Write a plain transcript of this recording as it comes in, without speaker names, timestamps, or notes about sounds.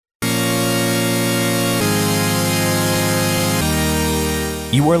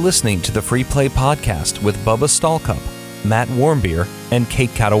You are listening to the Free Play Podcast with Bubba Stallcup, Matt Warmbier, and Kate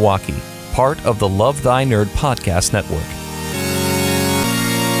Katawaki, part of the Love Thy Nerd Podcast Network.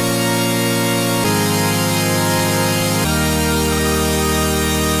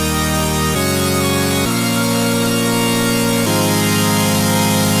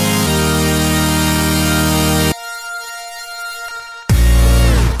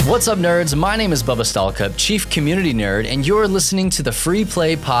 What's up, nerds? My name is Bubba Stallcup, Chief Community Nerd, and you're listening to the Free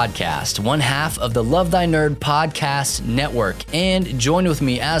Play Podcast, one half of the Love Thy Nerd Podcast Network. And join with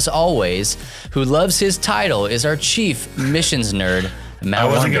me, as always, who loves his title, is our Chief Missions Nerd, Matt. I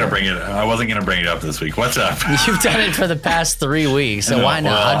wasn't gonna bring it up this week. What's up? You've done it for the past 3 weeks, so why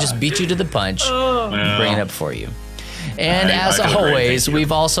not? I'll just beat you to the punch and bring it up for you. And as always,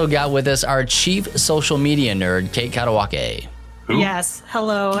 we've also got with us our Chief Social Media Nerd, Kate Katawaki. Who? Yes.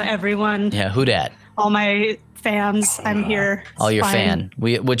 Hello, everyone. Yeah, who dat? All my fans. I'm here. All your Fine. fan.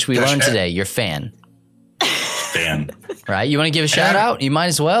 Which we learned today. Your fan. Fan. Right? You want to give a shout out? You might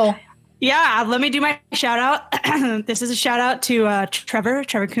as well. Yeah, let me do my shout out. This is a shout out to Trevor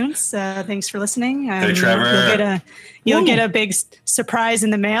Kuntz. Thanks for listening. Hey, Trevor. You'll get a big surprise in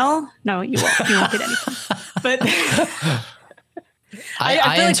the mail. No, you won't. You won't get anything. But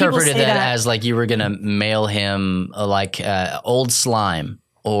I interpreted like that as like you were going to mail him old slime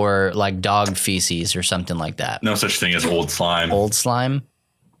or like dog feces or something like that. No such thing as old slime. Old slime?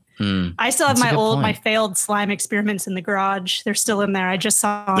 I still have That's a good point. my failed slime experiments in the garage. They're still in there. I just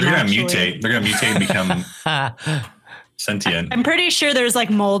saw them. They're gonna actually. mutate. They're gonna mutate and become sentient. I'm pretty sure there's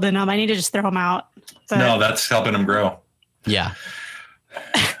like mold in them. I need to just throw them out. But No, that's helping them grow. Yeah.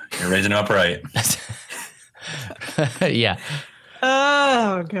 You're raising them up right. Yeah.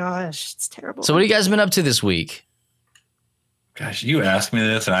 Oh gosh, it's terrible. So what have you guys been up to this week? Gosh, you ask me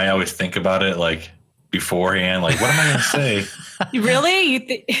this, and I always think about it like beforehand. Like, what am I gonna say?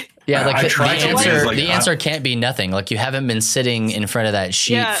 Really? Yeah, like I the try to, answer, because, like, the answer can't be nothing. Like you haven't been sitting in front of that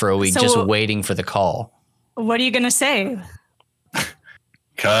sheet Yeah, for a week so- just waiting for the call. What are you gonna say?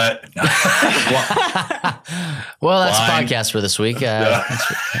 Cut. Well, that's Line. the podcast for this week.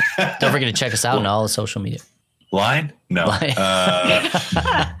 Don't forget to check us out on all the social media. Line? No. Line.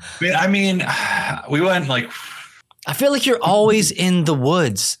 I mean, we went like. I feel like you're always in the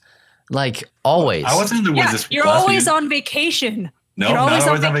woods. Like always. I wasn't in the woods Yeah, this week. you're last always week. on vacation. No, you're not always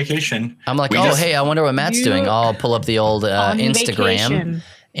always on on vacation. I'm like, We oh, just- hey, I wonder what Matt's You- doing. I'll pull up the old On Instagram. vacation.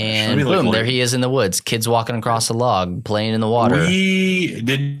 And Should we look boom, there like- he is in the woods. Kids walking across the log, playing in the water. We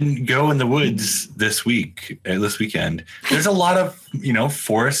didn't go in the woods this weekend. There's a lot of,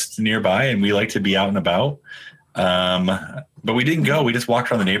 forests nearby, and we like to be out and about. But we didn't go. We just walked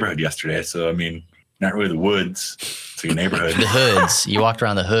around the neighborhood yesterday. So, I mean, not really the woods. It's like a neighborhood. The hoods. You walked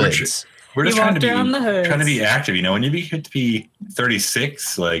around the hoods. We're just You trying to walked around the hoods. trying to be active. When you get to be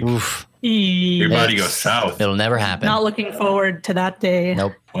 36, like Oof. your body It's- goes south. It'll never happen. Not looking forward to that day.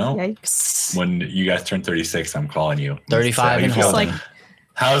 Nope. Well, Yikes. when you guys turn 36, I'm calling you. 35 How you and feeling? holding.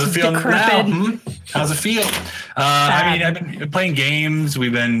 How's it feeling now? Decrepit. How's it feel? I've been playing games.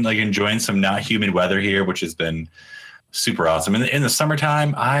 We've been like enjoying some not humid weather here, which has been super awesome. In the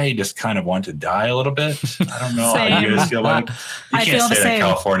summertime, I just kind of want to die a little bit. I don't know how you guys feel about it. You I can't feel the say that in same.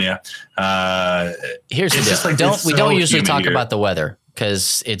 California. Here's the It's deal. just like we it's don't so usually humid talk here. about the weather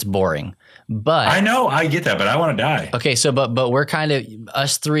because it's boring. But I know, I get that, but I want to die. okay, so but we're kind of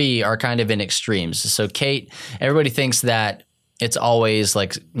us three are kind of in extremes. So Kate, everybody thinks that it's always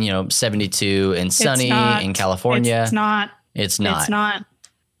like 72 and sunny not. in California. It's not. It's not. It's not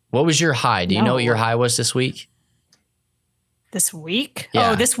What was your high? Do you know what your No. high was this week? this week.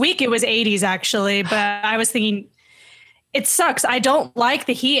 Yeah. Oh, this week it was 80s actually, but I was thinking it sucks. I don't like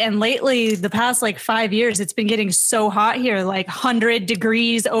the heat. And lately, the past like 5 years, it's been getting so hot here, like 100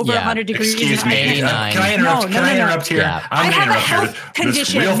 degrees, over Yeah. 100 degrees. Excuse and me. 89. Can I interrupt? No, Can I no. interrupt here? Yeah. I I'm have going a to health interrupt here.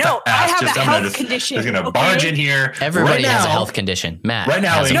 condition. Real No, I fast. have a I'm health just condition, going to okay? barge in here. Everybody right has a now, health condition. Matt. Right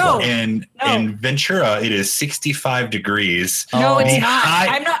now, has No. in Ventura, it is 65 degrees. No, it's The not.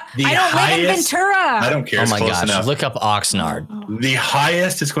 high- I'm not. the I don't live in highest- Ventura. I don't care. Oh It's my close gosh! enough. Look up Oxnard. The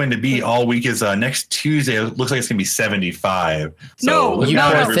highest it's going to be all week is next Tuesday. It looks like it's going to be 75. So look you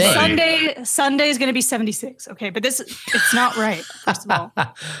out, poor everybody. thing. Sunday is going to be 76. Okay, but it's not right. First of all,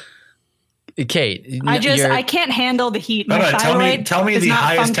 Kate, I can't handle the heat. My No, tell me thyroid the is not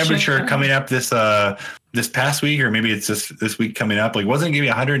highest functioning. temperature coming up this past week, or maybe it's this week coming up. Like, wasn't it going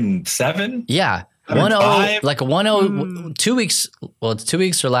to be 107? Yeah. 105? 2 weeks. Well, it's 2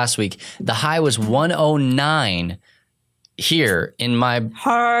 weeks or last week. The high was 109 here in my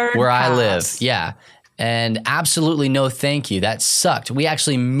Hard where I live. pass. Yeah. And absolutely no thank you. That sucked. We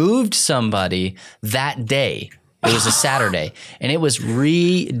actually moved somebody that day It was a Saturday, and it was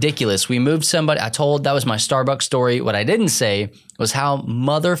ridiculous. We moved somebody. That was my Starbucks story. What I didn't say was how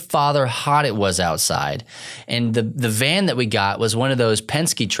mother-father hot it was outside. And the van that we got was one of those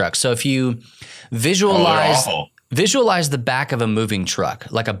Penske trucks. So if you visualize the back of a moving truck,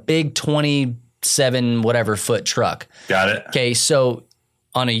 like a big 27 whatever foot truck. Got it. Okay, so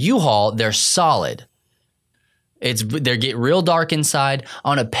on a U-Haul, they're solid. They get real dark inside.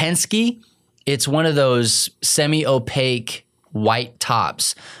 On a Penske, it's one of those semi-opaque white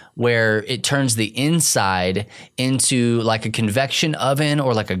tops where it turns the inside into like a convection oven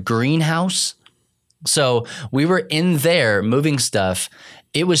or like a greenhouse. So we were in there moving stuff.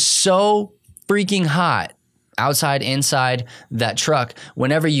 It was so freaking hot outside, inside that truck.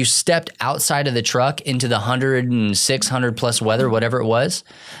 Whenever you stepped outside of the truck into the 106, 100 plus weather, whatever it was,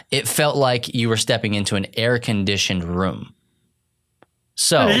 it felt like you were stepping into an air conditioned room.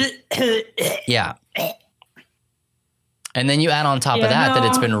 So, yeah. And then you add on top of that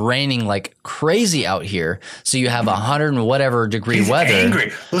it's been raining like crazy out here. So you have 100 and whatever degree weather.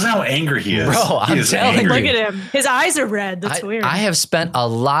 Angry. Listen how angry he is. Bro, I'm telling you. Look at him. His eyes are red. That's weird. I have spent a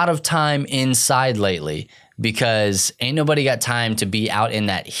lot of time inside lately because ain't nobody got time to be out in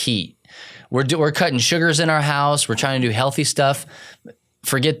that heat. We're cutting sugars in our house. We're trying to do healthy stuff.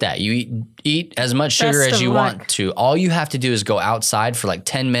 Forget that. You eat as much sugar as you want to. All you have to do is go outside for like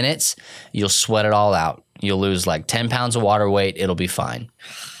 10 minutes. You'll sweat it all out. You'll lose like 10 pounds of water weight. It'll be fine.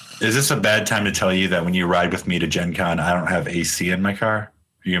 Is this a bad time to tell you that when you ride with me to Gen Con, I don't have AC in my car? Are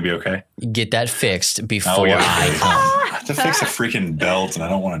you going to be okay? Get that fixed before I come. I have to fix a freaking belt, and I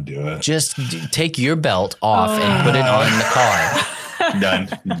don't want to do it. Just take your belt off and put it on the car.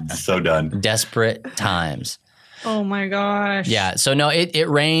 Done. So done. Desperate times. Oh my gosh. Yeah. So no, it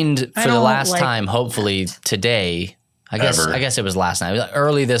rained for the last time. Hopefully today. I guess it was last night. It was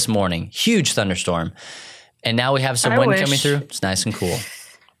early this morning. Huge thunderstorm, and now we have some wind coming through. It's nice and cool.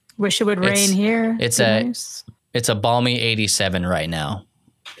 Wish it would rain here. It's a balmy 87 right now.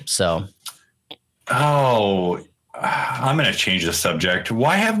 So. Oh, I'm going to change the subject.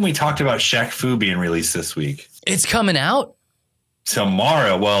 Why haven't we talked about Shaq Fu being released this week? It's coming out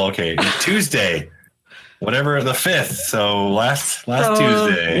tomorrow. Well, okay, Tuesday. Whatever, the 5th. So last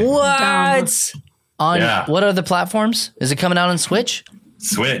Tuesday. What? What are the platforms? Is it coming out on Switch?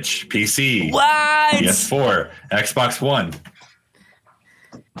 Switch, PC. What? PS4, Xbox One.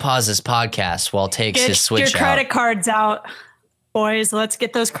 Pause this podcast while takes his Switch out. Get your credit cards out, boys. Let's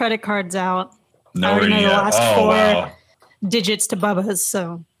get those credit cards out. No, I already know the last four digits to Bubba's.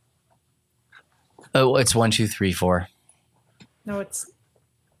 So. Oh, it's 1, 2, 3, 4. No, it's.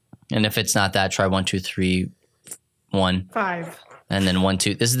 And if it's not that, try 1, 2, 3, 1. 5. And then 1,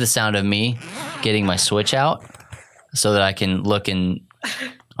 2. This is the sound of me getting my Switch out so that I can look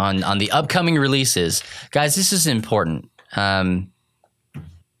on the upcoming releases. Guys, this is important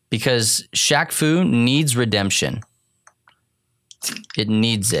because Shaq Fu needs redemption. It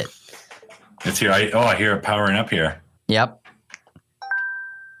needs it. It's here. I hear it powering up here. Yep.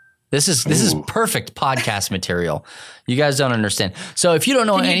 This is perfect podcast material. You guys don't understand. So if you don't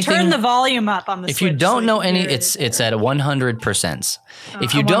know anything, turn the volume up on the If Switch you don't know any, it's at 100%.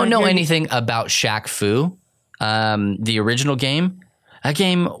 If you don't know anything about Shaq Fu, the original game, that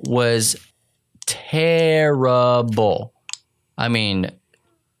game was terrible. I mean,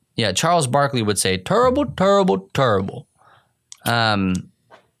 yeah, Charles Barkley would say terrible, terrible, terrible.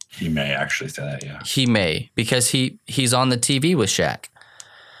 He may actually say that, yeah. He may, because he's on the TV with Shaq.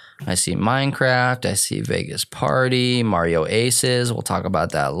 I see Minecraft. I see Vegas Party, Mario Aces. We'll talk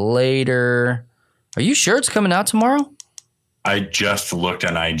about that later. Are you sure it's coming out tomorrow? I just looked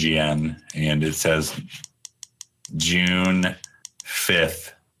on IGN, and it says June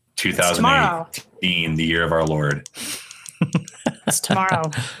 5th, 2018, the year of our Lord. It's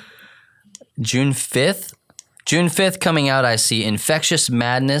tomorrow. June 5th? June 5th coming out, I see Infectious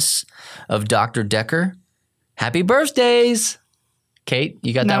Madness of Dr. Decker. Happy birthdays! Kate,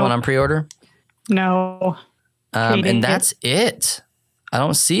 you got that one on pre-order? No. And that's it. I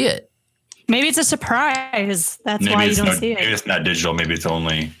don't see it. Maybe it's a surprise. That's why you don't see it. Maybe it's not digital. Maybe it's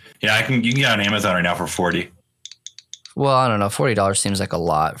only. Yeah, you can get it on Amazon right now for $40. Well, I don't know. $40 seems like a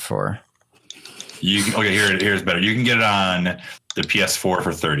lot for. Here's better. You can get it on the PS4 for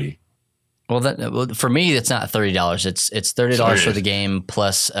 $30. Well, for me, it's not $30. It's $30 for the game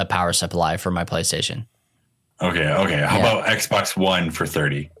plus a power supply for my PlayStation. Okay. How about Xbox One for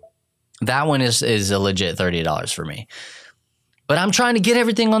 $30? That one is a legit $30 for me. But I'm trying to get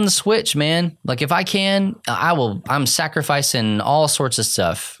everything on the Switch, man. Like if I can, I will. I'm sacrificing all sorts of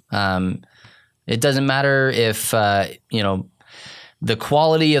stuff. It doesn't matter if the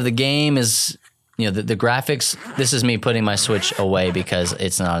quality of the game is the graphics, this is me putting my Switch away because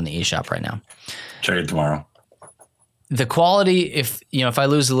it's not in the eShop right now. Check it tomorrow. The quality, if I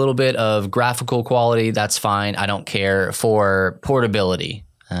lose a little bit of graphical quality, that's fine. I don't care. For portability,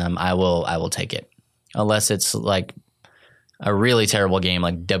 I will take it. Unless it's like a really terrible game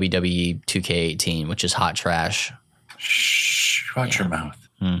like WWE 2K18, which is hot trash. Shh, watch your mouth.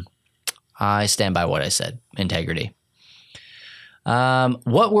 I stand by what I said. Integrity.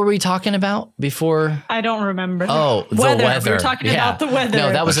 What were we talking about before? I don't remember. Oh, the weather. We were talking about the weather.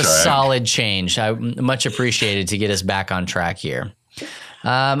 No, that was That's a right. solid change. I much appreciated to get us back on track here.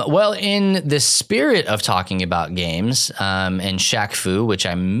 Well, in the spirit of talking about games and Shaq Fu, which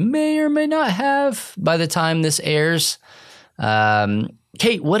I may or may not have by the time this airs,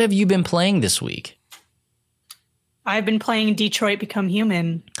 Kate, what have you been playing this week? I've been playing Detroit Become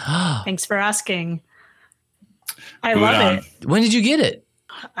Human. Thanks for asking. I Moving love on. it. When did you get it?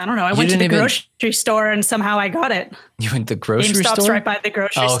 I don't know. I went to the didn't even- grocery store and somehow I got it. You went to the grocery GameStop's store? right by the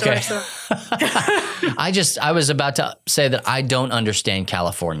grocery Oh, okay. store. So I was about to say that I don't understand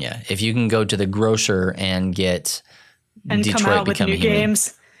California. If you can go to the grocer and get and Detroit come out with Become new Human.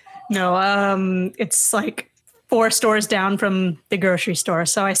 games. No, it's like 4 stores down from the grocery store.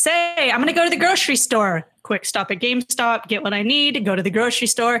 So I say, I'm going to go to the grocery store. Quick stop at GameStop, get what I need, go to the grocery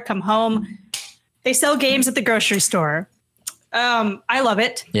store, come home. They sell games at the grocery store. I love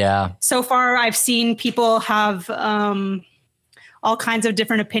it. Yeah. So far, I've seen people have all kinds of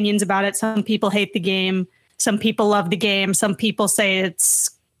different opinions about it. Some people hate the game. Some people love the game. Some people say it's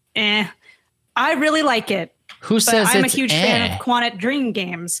I really like it. Who But says I'm a it's huge fan of Quantic Dream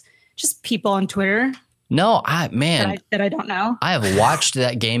games. Just people on Twitter No, that I don't know. I have watched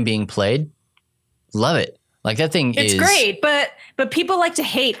that game being played. Love it. Like that thing It's is great, but people like to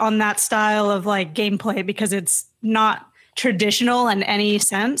hate on that style of like gameplay because it's not traditional in any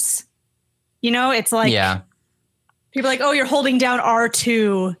sense. It's like people are like, oh, you're holding down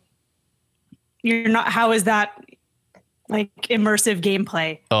R2. You're not. How is that like immersive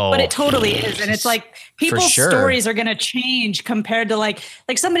gameplay? Oh, But it totally is, and it's like people's sure. stories are going to change compared to like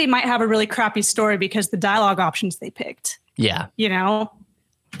somebody might have a really crappy story because the dialogue options they picked. Yeah.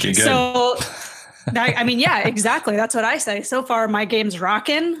 Okay, good. So, yeah, exactly. That's what I say. So far, my game's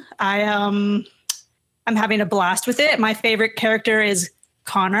rocking. I'm having a blast with it. My favorite character is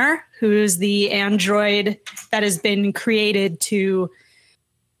Connor, who's the android that has been created to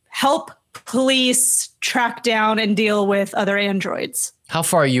help police track down and deal with other androids. How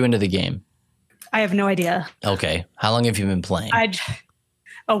far are you into the game? I have no idea. Okay. How long have you been playing?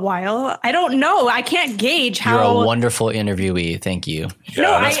 A while. I don't know. I can't gauge how. You're a wonderful interviewee. Thank you.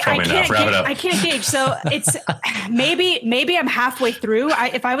 Yeah, that's I probably can't enough. Wrap it up. I can't gauge. So it's maybe I'm halfway through.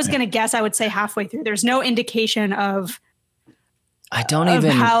 If I was going to guess, I would say halfway through. There's no indication of I don't of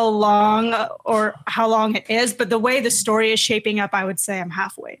even how long it is, but the way the story is shaping up, I would say I'm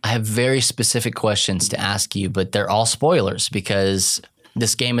halfway. I have very specific questions to ask you, but they're all spoilers because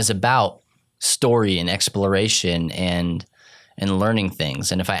this game is about story and exploration and learning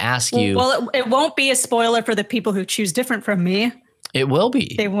things. And if I ask you, Well, it won't be a spoiler for the people who choose different from me. it will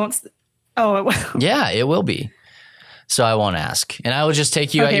be. They won't. Oh, it will. Yeah, it will be. So I won't ask. And I will just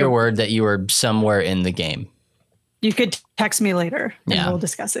take you at Okay. your word that you were somewhere in the game. You could text me later and Yeah. we'll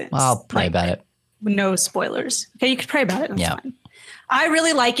discuss it. I'll pray Like, about it. No spoilers. Okay, you could pray about it. That's Yeah. fine. I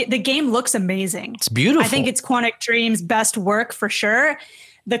really like it. The game looks amazing. It's beautiful. I think it's Quantic Dream's best work for sure.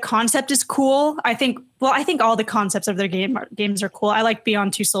 The concept is cool. I think all the concepts of their games are cool. I like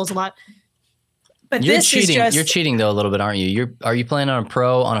Beyond Two Souls a lot. But You're this cheating. is just You're cheating though a little bit, aren't you? Are you playing on a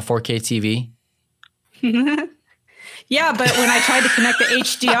pro on a 4K TV? Yeah, but when I tried to connect the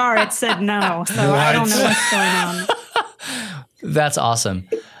HDR, it said no. So I don't know what's going on. That's awesome.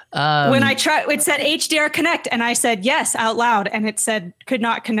 When I tried, it said HDR connect, and I said yes out loud, and it said could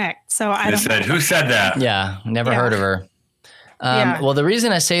not connect. So I They don't said, know. who said that? Yeah, never Yeah. heard of her. Yeah. Well, the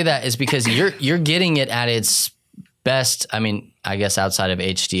reason I say that is because you're getting it at its best. I mean, I guess outside of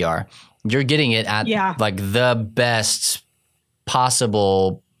HDR, you're getting it at Yeah. like the best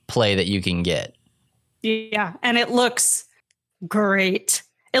possible play that you can get. Yeah, and it looks great.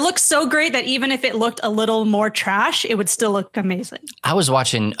 It looks so great that even if it looked a little more trash, it would still look amazing. I was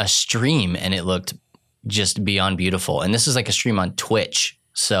watching a stream and it looked just beyond beautiful. And this is like a stream on Twitch.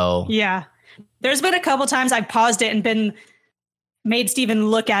 So Yeah. There's been a couple times I've paused it and made Steven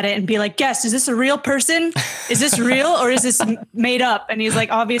look at it and be like, guess, is this a real person? Is this real or is this made up? And he's like,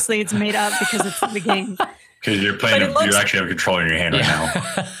 obviously it's made up because it's the game. Because you're playing, But it looks- you actually have a controller in your hand right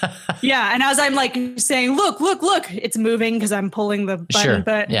now. Yeah. And as I'm like saying, look, it's moving because I'm pulling the button. sure.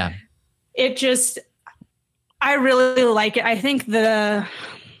 But Yeah. it just, I really like it. I think the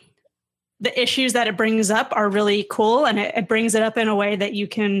the issues that it brings up are really cool, and it brings it up in a way that you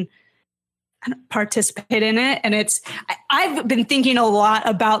can participate in it. And I've been thinking a lot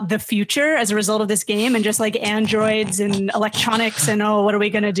about the future as a result of this game, and just like androids and electronics and what are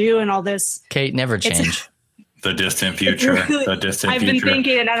we going to do and all this. Kate, never change. The distant future. Really, the distant I've future. been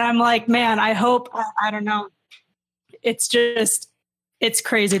thinking, and I'm like, man, I hope, I don't know. It's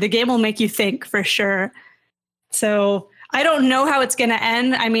crazy. The game will make you think for sure. So I don't know how it's going to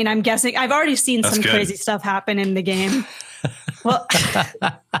end. I mean, I'm guessing I've already seen some crazy stuff happen in the game. Well,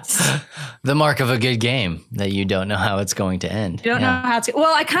 the mark of a good game that you don't know how it's going to end. You don't know how it's.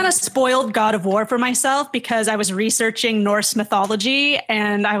 Well, I kind of spoiled God of War for myself because I was researching Norse mythology,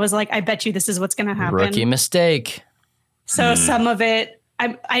 and I was like, I bet you this is what's going to happen. Rookie mistake. So some of it,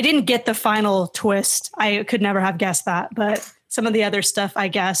 I didn't get the final twist. I could never have guessed that, but some of the other stuff I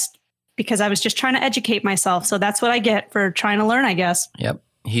guessed because I was just trying to educate myself. So that's what I get for trying to learn, I guess. Yep.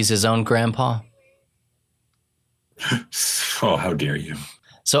 He's his own grandpa. Oh, how dare you.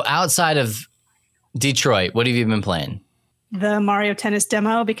 So outside of Detroit, what have you been playing? The Mario Tennis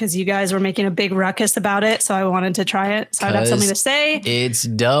demo, because you guys were making a big ruckus about it. So I wanted to try it. So I'd have something to say. It's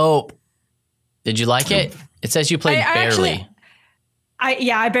dope. Did you like it? It says you played barely.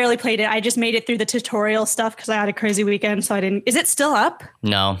 I barely played it. I just made it through the tutorial stuff because I had a crazy weekend. So I didn't. Is it still up?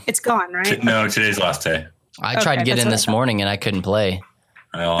 No. It's gone, right? No, today's last day. I tried to get in this morning and I couldn't play.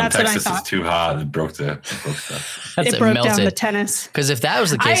 Well, in Texas, it's too hot. It broke stuff. It broke down the tennis. Because if that was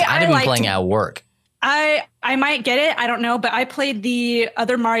the case, I'd have been playing at work. I might get it. I don't know. But I played the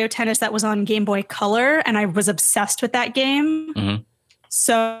other Mario Tennis that was on Game Boy Color, and I was obsessed with that game. Mm-hmm.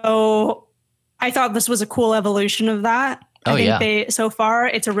 So I thought this was a cool evolution of that. I think so far,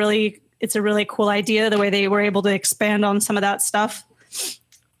 it's a really cool idea, the way they were able to expand on some of that stuff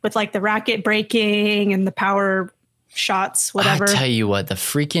with like the racket breaking and the power shots, whatever. I tell you what, the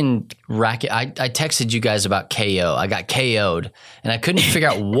freaking racket, I texted you guys about KO. I got KO'd and I couldn't figure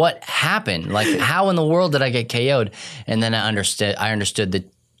out what happened. Like, how in the world did I get KO'd? And then I understood the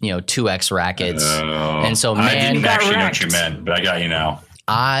 2X rackets. And so, man, I didn't actually know what you meant, but I got you now.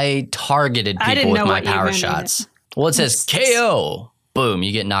 I targeted people with my power shots. Well, it says KO. Boom,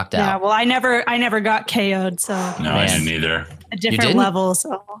 you get knocked out. Yeah, well, I never got KO'd, so. No, I didn't either. A different level,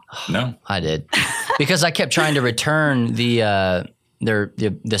 so. No. I did. Because I kept trying to return the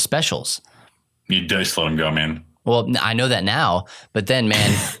specials. You just let them go, man. Well, I know that now, but then,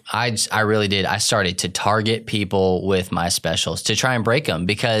 man, I really did. I started to target people with my specials to try and break them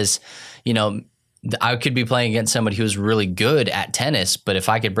because, I could be playing against somebody who was really good at tennis, but if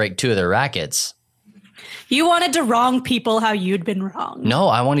I could break two of their rackets. You wanted to wrong people how you'd been wrong. No,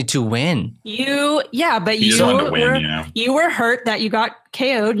 I wanted to win. You were hurt that you got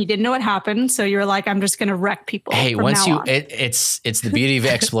KO'd. You didn't know what happened, so you were like, "I'm just going to wreck people." Hey, it's the beauty of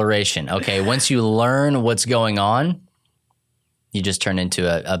exploration. Okay, once you learn what's going on, you just turn into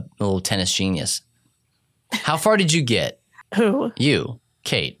a little tennis genius. How far did you get? Who? You,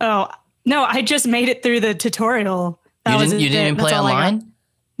 Kate. Oh no, I just made it through the tutorial. You didn't even play online?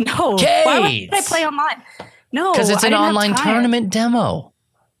 No. Kate! Why would I play online? No, because it's an online tournament demo.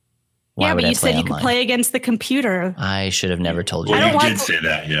 But you said you could play against the computer. I should have never told you. Well, you did say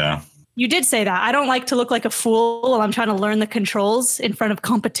that, yeah. You did say that. I don't like to look like a fool while I'm trying to learn the controls in front of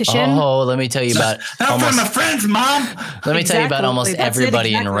competition. Oh, let me tell you about almost my friends, Mom. Let me tell you about almost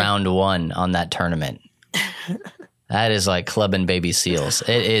everybody in round one on that tournament. That is like clubbing baby seals.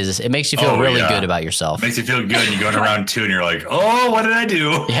 It is. It makes you feel really good about yourself. It makes you feel good. You go into round two and you're like, oh, what did I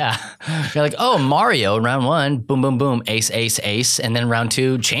do? Yeah. You're like, oh, Mario, round one, boom, boom, boom, ace, ace, ace. And then round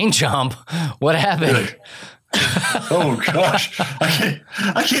two, chain jump. What happened? Oh, gosh.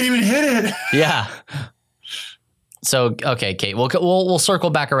 I can't even hit it. Yeah. So, okay, Kate, we'll circle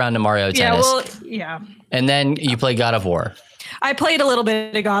back around to Mario Tennis. Yeah. And then you play God of War. I played a little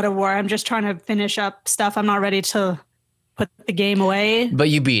bit of God of War. I'm just trying to finish up stuff. I'm not ready to put the game away. But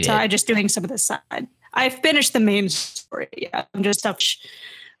you beat it. I'm just doing some of the side. I finished the main story. Yeah, I'm just up.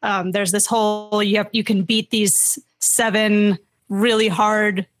 There's this whole you can beat these 7 really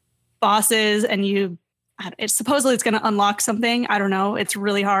hard bosses, and it's supposedly it's going to unlock something. I don't know. It's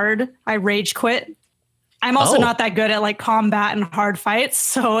really hard. I rage quit. I'm also not that good at like combat and hard fights,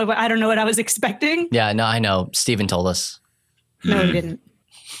 so I don't know what I was expecting. Yeah, no, I know. Steven told us. No, he didn't.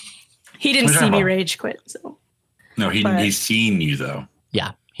 He didn't see me rage quit. So no, he's seen you though.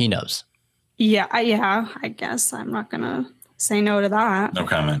 Yeah, he knows. Yeah, I guess I'm not gonna say no to that. No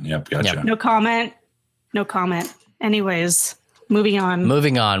comment. Yep, gotcha. Yep. No comment. Anyways, moving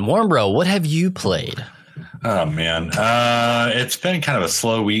on. Warm Bro, what have you played? Oh man, it's been kind of a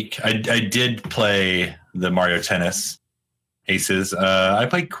slow week. I did play the Mario Tennis Aces. I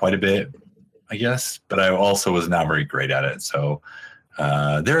played quite a bit. I guess, but I also was not very great at it. So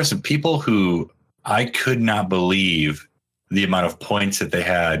there are some people who I could not believe the amount of points that they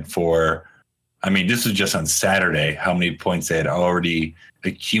had for. I mean, this was just on Saturday, how many points they had already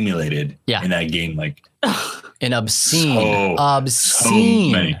accumulated in that game. Like an obscene. So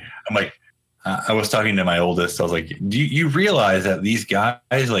many. I'm like, I was talking to my oldest. I was like, do you realize that these guys,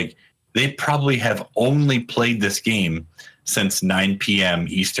 like, they probably have only played this game since 9 p.m.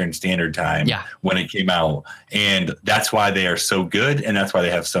 Eastern Standard Time when it came out. And that's why they are so good. And that's why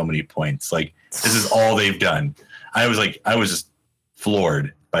they have so many points. Like, this is all they've done. I was just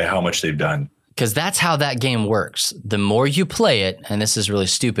floored by how much they've done. Because that's how that game works. The more you play it, and this is really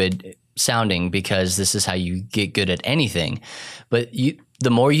stupid sounding because this is how you get good at anything, but the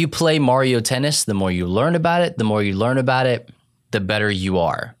more you play Mario Tennis, the more you learn about it. The more you learn about it, the better you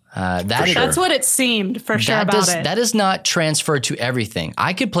are. That's what it seemed for sure about it. That is not transferred to everything.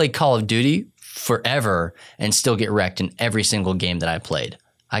 I could play Call of Duty forever and still get wrecked in every single game that I played.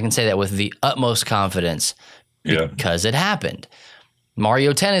 I can say that with the utmost confidence because it happened.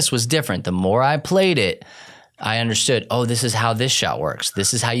 Mario Tennis was different. The more I played it, I understood, oh, this is how this shot works.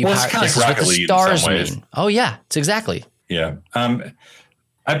 This is how you this is what the stars mean. Oh, yeah, it's exactly. Yeah. I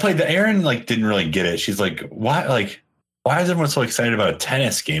played Aaron didn't really get it. She's like, why is everyone so excited about a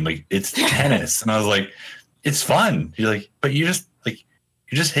tennis game? Like, it's tennis. And I was like, it's fun. You're like, but you're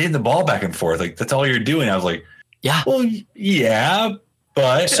just hitting the ball back and forth. Like, that's all you're doing. I was like, yeah. Well, yeah,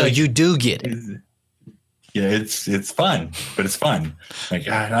 but so you do get it. Yeah, it's fun, but it's fun. Like,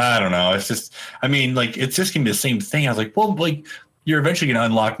 I don't know. It's just, I mean, it's just gonna be the same thing. I was like, well, you're eventually gonna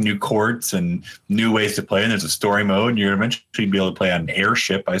unlock new courts and new ways to play, and there's a story mode, and you're eventually gonna be able to play on an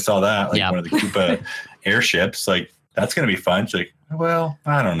airship. I saw that, one of the Koopa airships. Like, that's gonna be fun. It's like, well,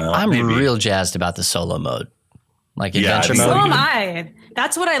 I don't know. I'm real jazzed about the solo mode, like adventure mode. So am I.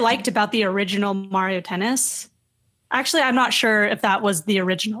 That's what I liked about the original Mario Tennis. Actually, I'm not sure if that was the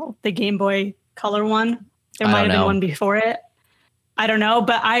original, the Game Boy Color one. There might have been one before it. I don't know,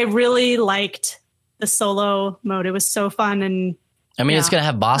 but I really liked the solo mode. It was so fun, and I mean, it's going to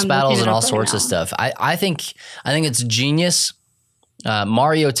have boss battles and all sorts of stuff. I think it's genius.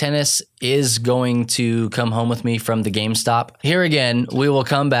 Mario Tennis is going to come home with me from the GameStop. Here again, we will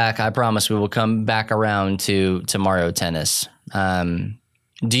come back. I promise we will come back around to Mario Tennis.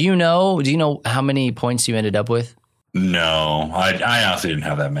 Do you know how many points you ended up with? No, I honestly didn't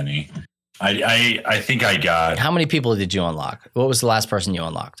have that many. I think I got. How many people did you unlock? What was the last person you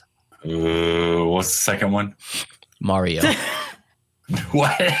unlocked? What's the second one? Mario.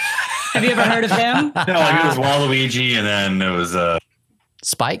 What? Have you ever heard of him? No, it was Waluigi, and then it was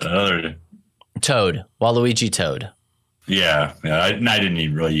Spike. Another Toad. Waluigi Toad. Yeah. I didn't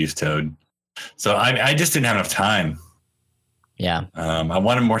even really use Toad, so I just didn't have enough time. Yeah. I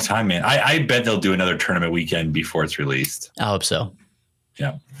wanted more time, man. I bet they'll do another tournament weekend before it's released. I hope so.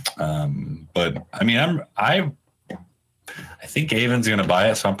 Yeah. But I mean, I think Avon's going to buy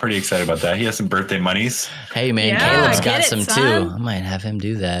it, so I'm pretty excited about that. He has some birthday monies. Hey man, Caleb's got some too. I might have him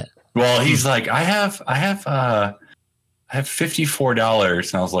do that. Well, he's like, I have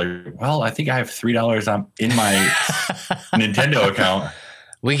 $54, and I was like, well, I think I have $3 in my Nintendo account.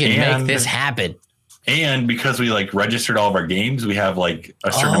 We can make this happen. And because we registered all of our games, we have a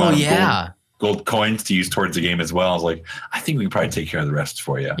certain amount of gold coins to use towards the game as well. I was like, I think we can probably take care of the rest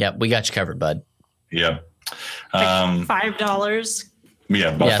for you. Yep, we got you covered, bud. Yep. $5.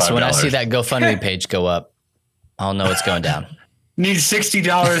 Yeah, about $5. So when I see that GoFundMe page go up, I'll know it's going down. Need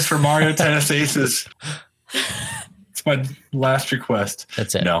 $60 for Mario Tennis Aces. It's my last request.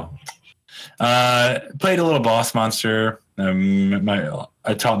 That's it. No. Played a little Boss Monster.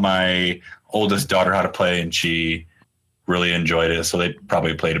 I taught my oldest daughter how to play, and she really enjoyed it. So they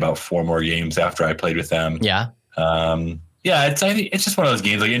probably played about 4 more games after I played with them. Yeah. I think it's just one of those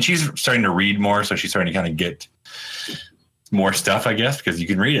games. And she's starting to read more, so she's starting to kind of get more stuff, I guess, because you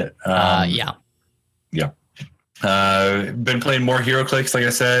can read it. Yeah. Been playing more HeroClix, like I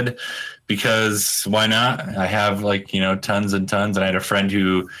said, because why not? I have tons and tons, and I had a friend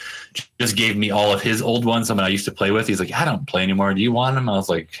who just gave me all of his old ones, someone I used to play with. He's like, I don't play anymore. Do you want them? I was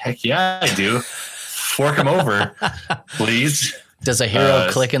like, heck yeah, I do. Fork them over, please. Does a hero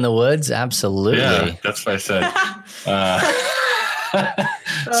click in the woods? Absolutely. Yeah, that's what I said.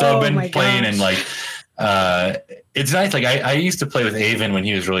 So I've been playing, and it's nice. I used to play with Avon when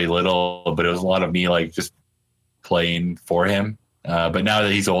he was really little, but it was a lot of me just playing for him. But now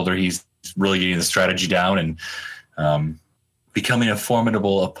that he's older, he's really getting the strategy down and becoming a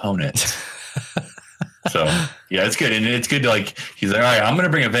formidable opponent. So yeah, it's good. And it's good to he's like, all right, I'm going to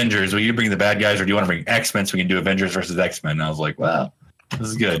bring Avengers. Will you bring the bad guys, or do you want to bring X-Men so we can do Avengers versus X-Men? And I was like, well, This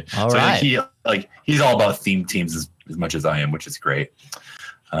is good. All right. He's all about theme teams as much as I am, which is great.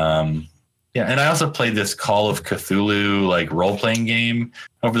 Yeah, and I also played this Call of Cthulhu like role playing game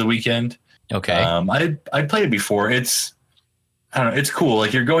over the weekend. Okay. I played it before. I don't know. It's cool.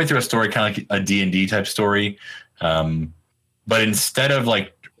 Like you're going through a story, kind of like a D&D type story, but instead of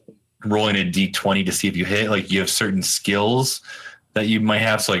like rolling a D20 to see if you hit, like you have certain skills that you might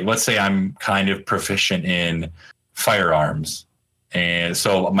have. So like, let's say I'm kind of proficient in firearms, and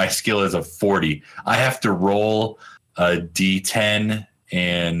so my skill is a 40. I have to roll a D10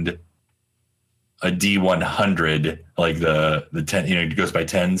 and a D100, like the 10, it goes by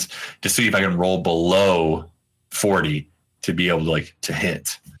tens, to see if I can roll below 40 to be able to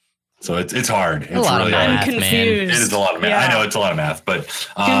hit. So it's hard. It's a lot really of math, hard. man. It is a lot of math. Yeah. I know it's a lot of math, but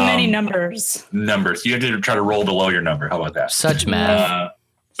Too many numbers. You have to try to roll below your number. How about that? Such math.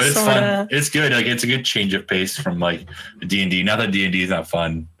 But it's Sorta. fun. It's good. Like it's a good change of pace from like D&D. Not that D&D is not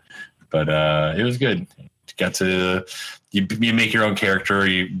fun, but it was good. Got to you make your own character,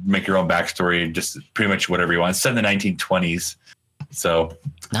 you make your own backstory, just pretty much whatever you want. It's set in the 1920s. So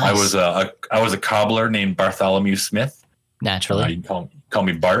Nice. I was a cobbler named Bartholomew Smith. Naturally. You can call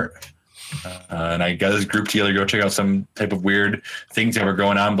me Bart. And I got this group together to go check out some type of weird things that were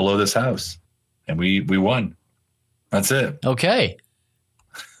going on below this house, and we won. That's it. Okay.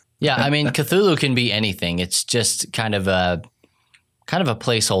 Yeah, I mean, Cthulhu can be anything. It's just kind of a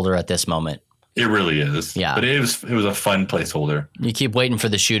placeholder at this moment. It really is. Yeah. But it was a fun placeholder. You keep waiting for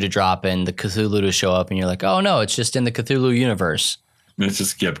the shoe to drop and the Cthulhu to show up, and you're like, oh no, it's just in the Cthulhu universe. Let's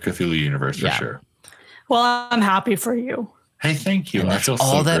just skip Cthulhu universe for Yeah. sure. Well, I'm happy for you. Hey, thank you. And I that's feel so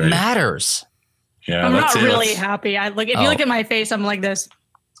all that great. matters. Yeah, I'm that's not it. really Let's- happy. If you Oh. look at my face, I'm like this.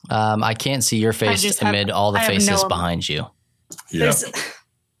 I can't see your face just have- amid all the I have faces no- behind you. Yeah. There's,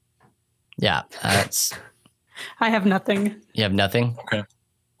 Yeah, that's I have nothing. you have nothing.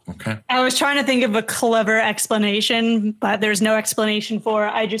 Okay. I was trying to think of a clever explanation, but there's no explanation for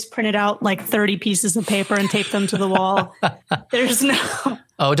it. I just printed out like 30 pieces of paper and taped them to the wall. There's no.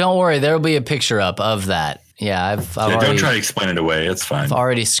 Oh, don't worry, there will be a picture up of that. Yeah, I've Yeah, already, don't try to explain it away. It's fine. I've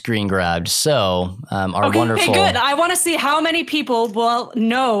already screen grabbed. So our Okay, wonderful. good. I want to see how many people will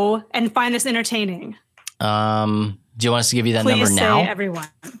know and find this entertaining. Do you want us to give you that Please number say now? everyone.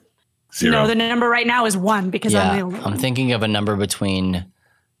 0. No, the number right now is 1 because I'm the Yeah, only I'm one. thinking of a number between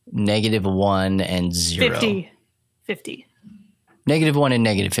 -1 and 0. 50. 50. -1 and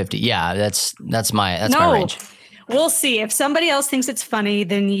 -50. Yeah, that's my No. range. We'll see. If somebody else thinks it's funny,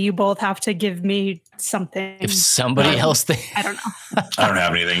 then you both have to give me something. If somebody else thinks, I don't know. I don't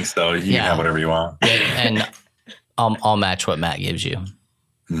have anything, so you Yeah. can have whatever you want. and I'll match what Matt gives you.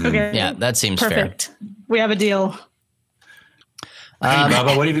 Okay. Yeah, that seems Perfect. We have a deal. fair. Hey,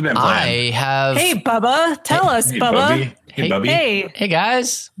 Bubba, what have you been playing? I have. Hey, Bubba. Tell us, Hey, Bubba. Bubby. Hey, Hey, Bubby. Hey. Hey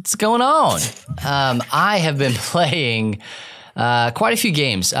guys, what's going on? I have been playing quite a few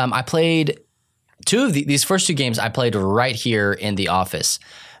games. I played two of these first two games. I played right here in the office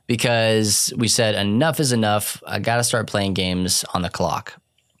because we said enough is enough. I got to start playing games on the clock.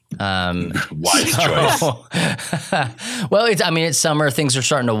 Wise choice. Well, it's summer. Things are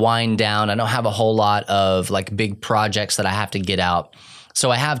starting to wind down. I don't have a whole lot of like big projects that I have to get out. So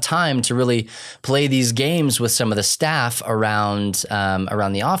I have time to really play these games with some of the staff around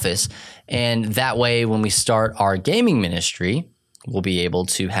the office. And that way, when we start our gaming ministry, we'll be able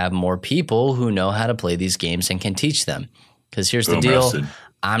to have more people who know how to play these games and can teach them. Because here's the Boom, deal. roasted.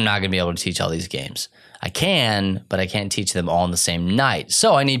 I'm not going to be able to teach all these games. I can, but I can't teach them all in the same night.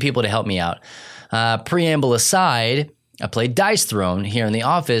 So I need people to help me out. Preamble aside, I played Dice Throne here in the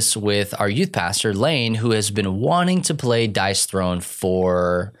office with our youth pastor, Lane, who has been wanting to play Dice Throne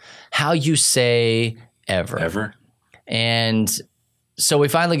for, how you say, ever. Ever? And so we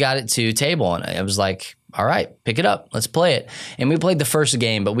finally got it to table, and I was like, all right, pick it up. Let's play it. And we played the first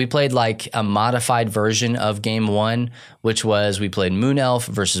game, but we played like a modified version of game one, which was we played Moon Elf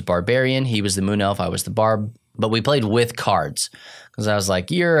versus Barbarian. He was the Moon Elf, I was the Barb. But we played with cards because I was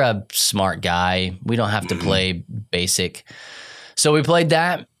like, you're a smart guy. We don't have to play basic. So we played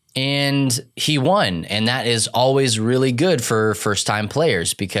that. And he won. And that is always really good for first-time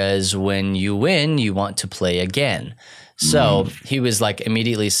players because when you win, you want to play again. So he was like,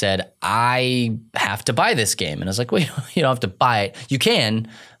 immediately said, I have to buy this game. And I was like, well, you don't have to buy it. You can,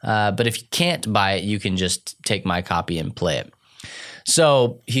 but if you can't buy it, you can just take my copy and play it.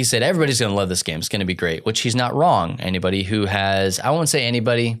 So he said, everybody's going to love this game. It's going to be great, which he's not wrong. Anybody who has, I won't say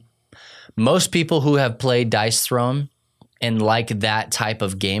anybody, most people who have played Dice Throne and like that type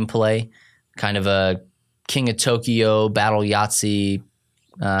of gameplay, kind of a King of Tokyo, Battle Yahtzee,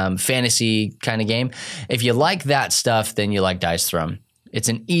 fantasy kind of game. If you like that stuff, then you like Dice Throne. It's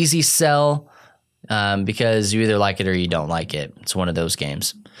an easy sell because you either like it or you don't like it. It's one of those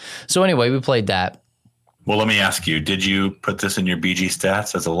games. So anyway, we played that. Well, let me ask you, did you put this in your BG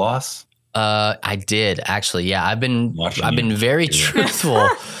stats as a loss? I did actually. Yeah, I've been very truthful.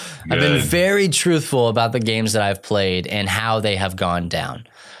 I've been Good. very truthful about the games that I've played and how they have gone down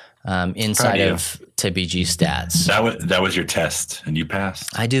inside Proud of of TBG stats. That was your test, and you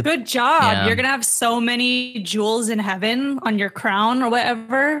passed. I do. Good job. Yeah. You're going to have so many jewels in heaven on your crown or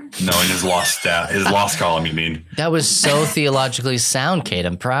whatever. No, in his lost column, you mean? That was so theologically sound, Kate.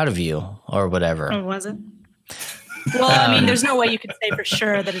 I'm proud of you, or whatever. Or was it? Well, I mean, there's no way you could say for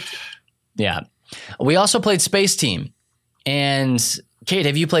sure that it's. Yeah. We also played Space Team. And Kate,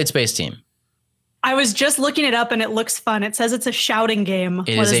 have you played Space Team? I was just looking it up and it looks fun. It says it's a shouting game.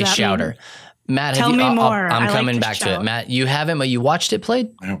 It What is does a that shouter. mean? Matt, Tell me more. I I'm like coming to back to it. shout. Matt, you haven't, but you watched it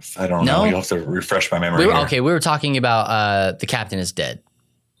played? I don't No? know. You'll have to refresh my memory. We were talking about The Captain is Dead.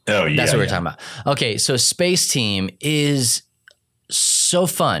 Oh, yeah. That's what we were talking about. Okay, so Space Team is so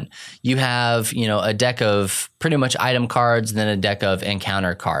fun. You have, a deck of pretty much item cards, and then a deck of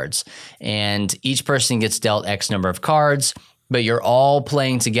encounter cards. And each person gets dealt X number of cards, but you're all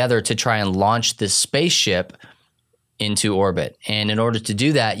playing together to try and launch this spaceship into orbit. And in order to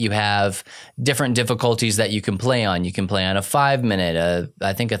do that, you have different difficulties that you can play on. You can play on a 5 minute,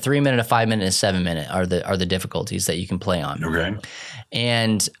 I think a 3 minute, a 5 minute, and a 7 minute are the difficulties that you can play on. Okay.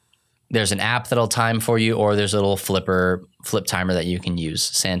 And there's an app that'll time for you, or there's a little flip timer that you can use,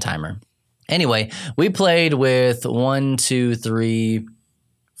 sand timer. Anyway, we played with 1, 2, 3,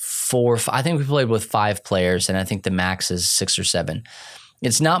 4. I think we played with 5 players, and I think the max is 6 or 7.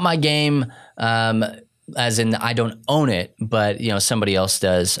 It's not my game, as in I don't own it, but somebody else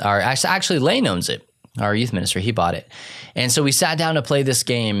does. Actually, Lane owns it. Our youth minister, he bought it. And so we sat down to play this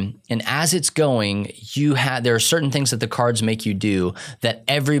game, and as it's going, there are certain things that the cards make you do that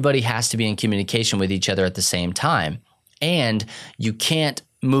everybody has to be in communication with each other at the same time. And you can't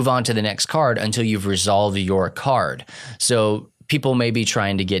move on to the next card until you've resolved your card. So people may be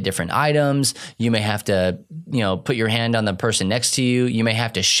trying to get different items. You may have to, put your hand on the person next to you. You may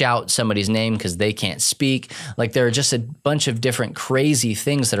have to shout somebody's name because they can't speak. Like, there are just a bunch of different crazy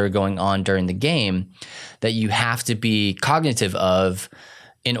things that are going on during the game that you have to be cognitive of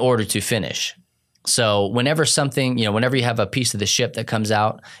in order to finish. So whenever whenever you have a piece of the ship that comes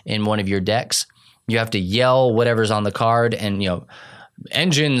out in one of your decks, you have to yell whatever's on the card and,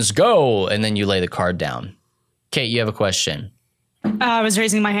 engines go, and then you lay the card down. Kate, you have a question. I was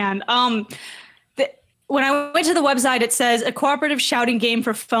raising my hand. When I went to the website, it says a cooperative shouting game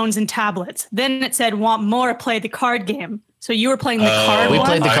for phones and tablets. Then it said, want more, play the card game. So you were playing the card We one?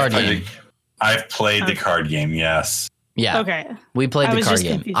 played the card game. I've played the card game, yes. Yeah. Okay. We played I the was card just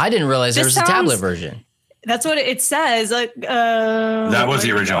game. confused. I didn't realize there This was a tablet sounds- version. That's what it says. That was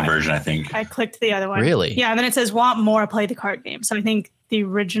the original version, I think. I clicked the other one. Really? Yeah, and then it says want more, play the card game. So I think the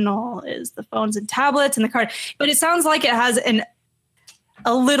original is the phones and tablets and the card. But it sounds like it has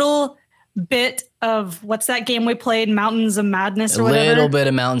a little bit of, what's that game we played, Mountains of Madness or A whatever? little bit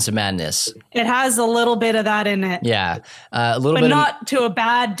of Mountains of Madness. It has a little bit of that in it. Yeah. A little But bit not to a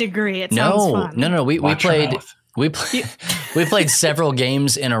bad degree. It sounds fun. No. We Watch your played mouth. we played several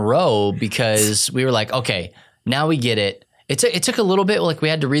games in a row because we were like, okay, now we get it. It took a little bit, like we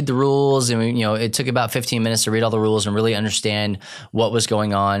had to read the rules, and it took about 15 minutes to read all the rules and really understand what was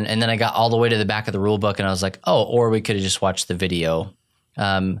going on. And then I got all the way to the back of the rule book, and I was like, oh, or we could have just watched the video.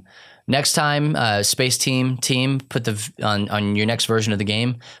 Next time, Space Team, put on your next version of the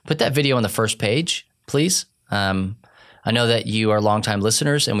game, put that video on the first page, please. I know that you are longtime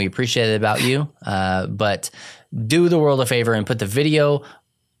listeners, and we appreciate it about you. But do the world a favor and put the video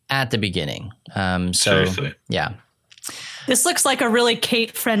at the beginning. Seriously. Yeah. This looks like a really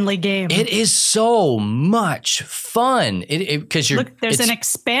Kate-friendly game. It is so much fun. Because you're Look, there's an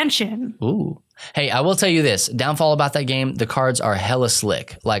expansion. Ooh. Hey, I will tell you this. Downfall about that game, the cards are hella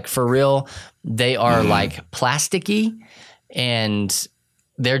slick. Like, for real, they are like plasticky, and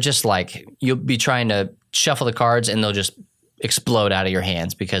they're just like, you'll be trying to shuffle the cards and they'll just explode out of your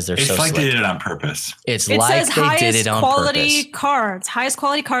hands because they're It's so like slick. they did it on purpose. It's It like says they did it highest on quality purpose. cards. Highest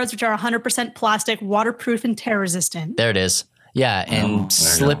quality cards, which are 100% plastic, waterproof, and tear resistant. There it is. Yeah, and there you go.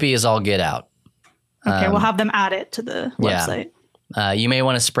 Slippy is all get out. Okay, we'll have them add it to the yeah. website. You may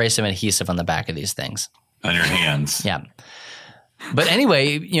want to spray some adhesive on the back of these things. On your hands. Yeah. But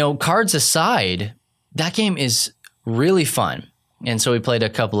anyway, cards aside, that game is really fun. And so we played a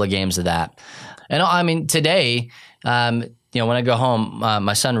couple of games of that. And I mean, today, when I go home,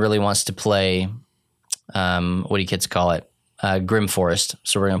 my son really wants to play, what do you kids call it? Grim Forest.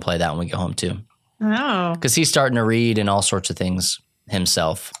 So we're going to play that when we go home too. Oh. Because he's starting to read and all sorts of things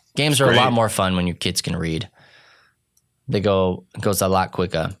himself. Games are a lot more fun when your kids can read. It goes a lot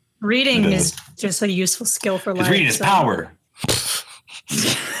quicker. Reading is just a useful skill for life. Reading is power.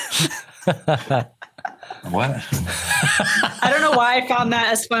 What? I don't know why I found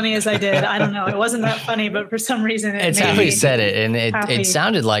that as funny as I did. I don't know. It wasn't that funny, but for some reason it's made how me he said it, and it happy.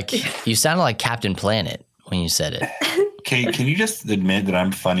 sounded like you sounded like Captain Planet when you said it. Kate, can you just admit that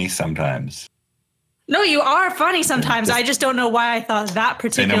I'm funny sometimes? No, you are funny sometimes. I just don't know why I thought that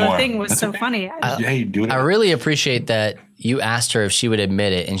particular thing was so funny. Hey, do it. I really appreciate that you asked her if she would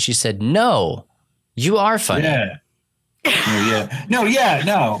admit it, and she said, "No, you are funny." Yeah. No.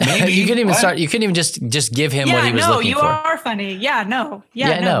 Maybe you couldn't even start. You couldn't even just give him what he was looking for. You are funny. Yeah, no.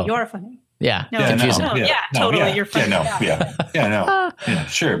 You are funny. Yeah, no, confusing. Totally. You're funny. Yeah,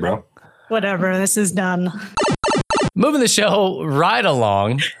 sure, bro. Whatever. This is done. Moving the show right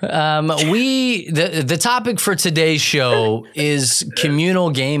along, the topic for today's show is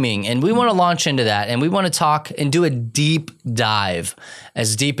communal gaming, and we want to launch into that, and we want to talk and do a deep dive,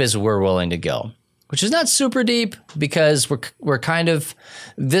 as deep as we're willing to go, which is not super deep because we're kind of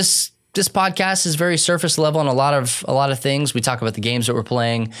this podcast is very surface level on a lot of things. We talk about the games that we're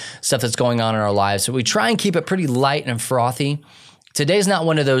playing, stuff that's going on in our lives, so we try and keep it pretty light and frothy. Today's not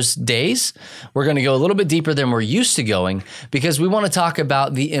one of those days. We're going to go a little bit deeper than we're used to going because we want to talk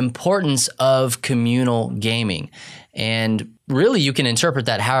about the importance of communal gaming. And really, you can interpret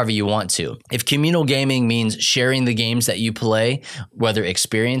that however you want to. If communal gaming means sharing the games that you play, whether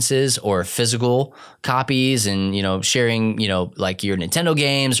experiences or physical copies and, sharing, like your Nintendo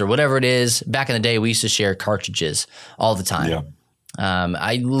games or whatever it is. Back in the day, we used to share cartridges all the time. Yeah.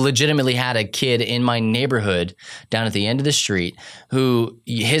 I legitimately had a kid in my neighborhood down at the end of the street who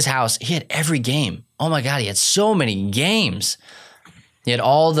his house, he had every game. Oh my God, he had so many games. He had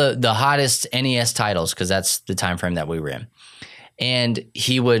all the hottest NES titles because that's the time frame that we were in. And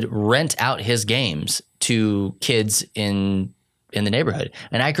he would rent out his games to kids in the neighborhood.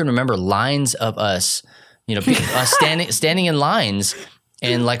 And I can remember lines of us, us standing in lines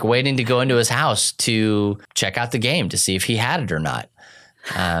and like waiting to go into his house to check out the game to see if he had it or not.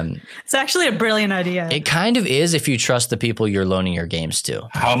 It's actually a brilliant idea. It kind of is if you trust the people you're loaning your games to.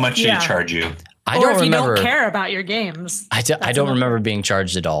 How much did he charge you? I or don't if remember. You don't care about your games. I don't remember being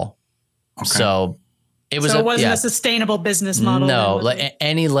charged at all. Okay. So it was. So it wasn't a sustainable business model. No, like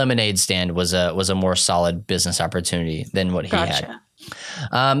any lemonade stand was a more solid business opportunity than what he had.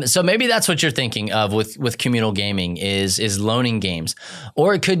 So maybe that's what you're thinking of with communal gaming is loaning games,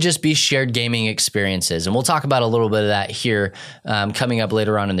 or it could just be shared gaming experiences. And we'll talk about a little bit of that here coming up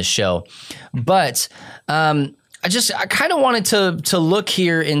later on in the show. But I kind of wanted to look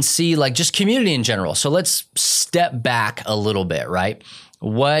here and see like just community in general. So let's step back a little bit, right?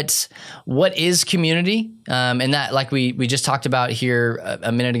 What is community? And that, like we just talked about here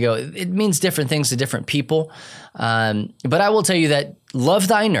a minute ago, it means different things to different people. But I will tell you that Love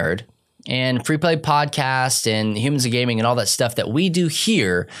Thy Nerd and Free Play Podcast and Humans of Gaming and all that stuff that we do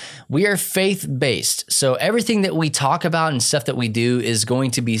here, we are faith-based. So everything that we talk about and stuff that we do is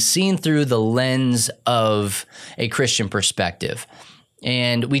going to be seen through the lens of a Christian perspective.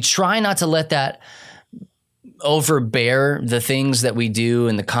 And we try not to let that overbear the things that we do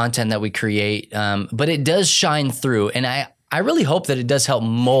and the content that we create, but it does shine through. And I really hope that it does help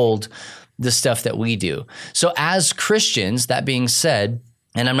mold the stuff that we do. So as Christians, that being said,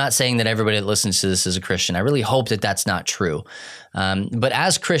 and I'm not saying that everybody that listens to this is a Christian. I really hope that that's not true. But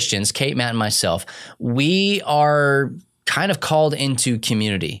as Christians, Kate, Matt, and myself, we are kind of called into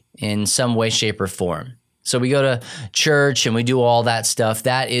community in some way, shape, or form. So we go to church and we do all that stuff.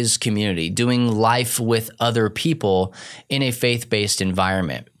 That is community, doing life with other people in a faith-based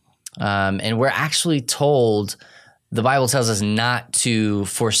environment. And we're actually told, the Bible tells us not to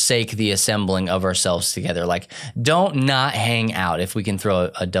forsake the assembling of ourselves together. Like, don't not hang out, if we can throw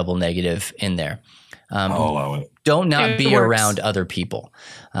a double negative in there. Don't not be around other people.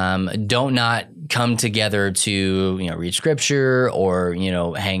 Don't not come together to read scripture or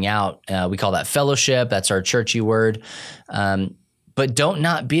hang out. We call that fellowship. That's our churchy word. But don't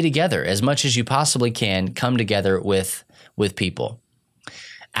not be together as much as you possibly can. Come together with people.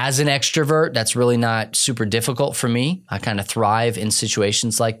 As an extrovert, that's really not super difficult for me. I kind of thrive in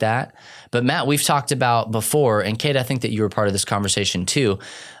situations like that. But Matt, we've talked about before, and Kate, I think that you were part of this conversation too.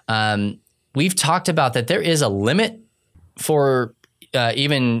 We've talked about that there is a limit for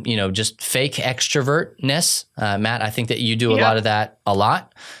even, just fake extrovertness. Matt, I think that you do a lot of that a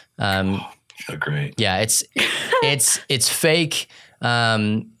lot. So great. Yeah, it's fake.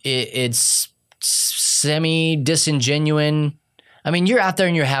 It's semi-disingenuine. I mean, you're out there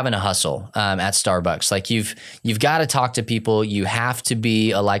and you're having a hustle at Starbucks. Like you've got to talk to people. You have to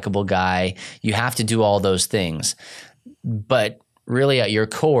be a likable guy. You have to do all those things. But really, at your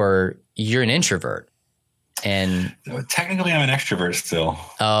core, you're an introvert. And technically, I'm an extrovert still.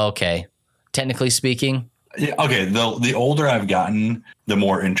 Oh, okay. Technically speaking. Yeah, okay. The older I've gotten, the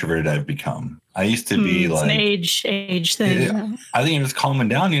more introverted I've become. I used to be it's like an age thing. Yeah, I think I'm just calming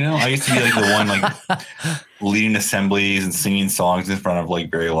down. I used to be like the one like leading assemblies and singing songs in front of like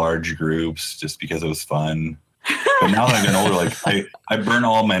very large groups just because it was fun. But now that I'm getting older, like I burn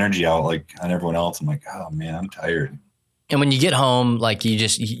all my energy out like on everyone else. I'm like, oh man, I'm tired. And when you get home, like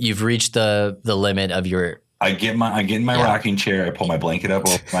you've reached the limit of your. I get in my rocking chair. I pull my blanket up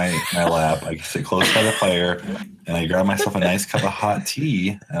over my lap. I sit close by the fire, and I grab myself a nice cup of hot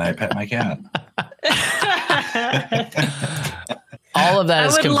tea, and I pet my cat. All of that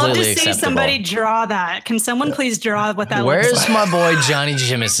is completely acceptable. I would love to see somebody draw that. Can someone please draw what that looks like? Where's my boy Johnny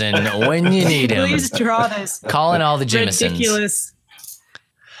Jimison when you need him? Please draw this. Calling all the Jimisons. Ridiculous.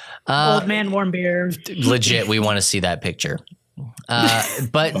 Old man Warmbier. Legit, we want to see that picture.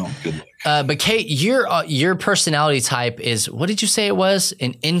 But Kate, your personality type is, what did you say it was?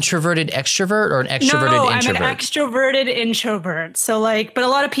 An introverted extrovert or an extroverted introvert? I'm an extroverted introvert. So like, but a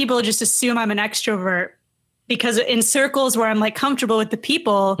lot of people just assume I'm an extrovert because in circles where I'm like comfortable with the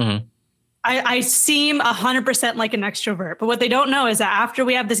people, I seem 100% like an extrovert. But what they don't know is that after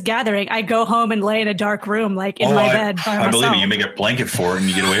we have this gathering, I go home and lay in a dark room, like in my bed by myself. I believe it. You make a blanket for it and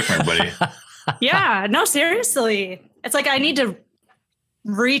you get away from everybody. Yeah, no, seriously. It's like I need to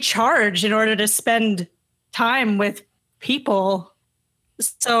recharge in order to spend time with people.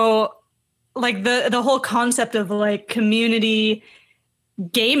 So like the whole concept of like community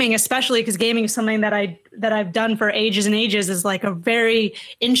gaming, especially because gaming is something that I've done for ages and ages, is like a very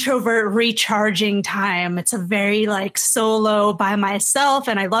introvert recharging time. It's a very like solo by myself,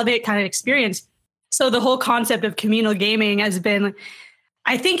 and I love it kind of experience. So the whole concept of communal gaming has been,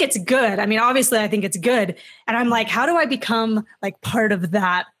 I think it's good. I mean, obviously I think it's good. And I'm like, how do I become like part of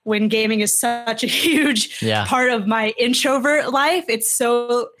that when gaming is such a huge part of my introvert life?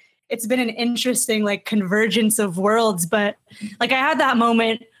 It's been an interesting like convergence of worlds. But like I had that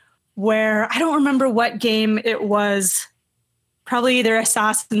moment where I don't remember what game it was, probably either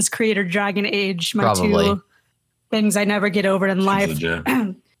Assassin's Creed or Dragon Age, my two things I never get over in life.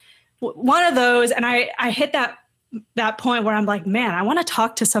 One of those, and I hit that point where I'm like, man, I want to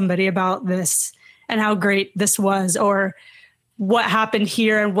talk to somebody about this and how great this was, or what happened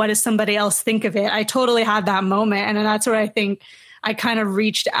here and what does somebody else think of it. I totally had that moment. And that's where I think I kind of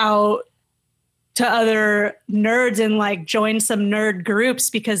reached out to other nerds and like joined some nerd groups,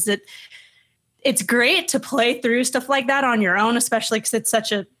 because it's great to play through stuff like that on your own, especially because it's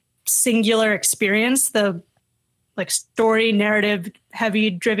such a singular experience, the like story narrative heavy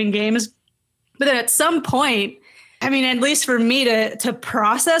driven games. But then at some point, I mean, at least for me to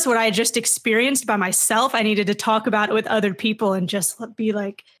process what I just experienced by myself, I needed to talk about it with other people and just be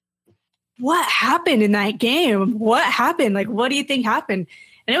like, what happened in that game? What happened? Like, what do you think happened?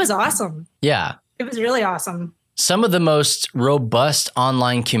 And it was awesome. Yeah. It was really awesome. Some of the most robust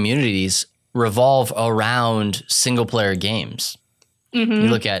online communities revolve around single player games. Mm-hmm. You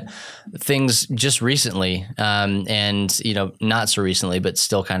look at things just recently, and not so recently, but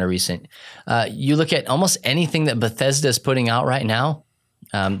still kind of recent. You look at almost anything that Bethesda is putting out right now.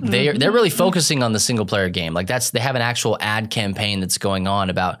 They're really focusing on the single player game. Like they have an actual ad campaign that's going on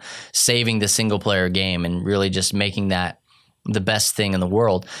about saving the single player game and really just making that the best thing in the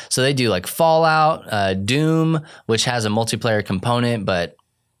world. So they do like Fallout, Doom, which has a multiplayer component, but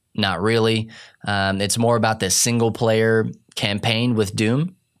not really. It's more about the single player campaign with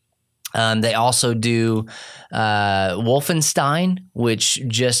Doom. They also do Wolfenstein, which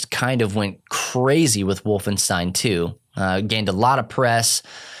just kind of went crazy with Wolfenstein 2. Gained a lot of press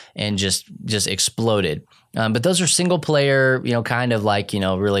and just exploded. But those are single player, kind of like,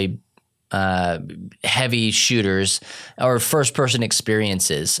 really heavy shooters or first person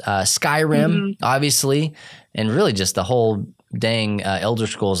experiences. Skyrim, obviously, and really just the whole dang Elder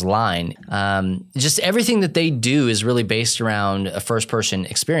Scrolls line. Just everything that they do is really based around a first person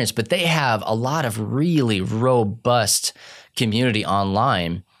experience, but they have a lot of really robust community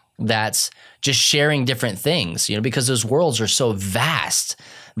online that's just sharing different things, because those worlds are so vast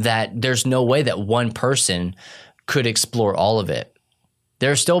that there's no way that one person could explore all of it.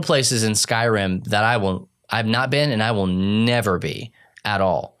 There are still places in Skyrim that I've not been and I will never be at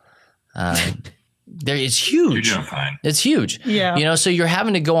all. it's huge. You're doing fine. It's huge. Yeah. You know, so you're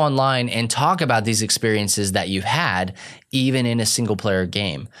having to go online and talk about these experiences that you've had, even in a single player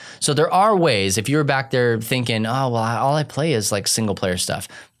game. So there are ways, if you're back there thinking, oh, well, all I play is like single player stuff.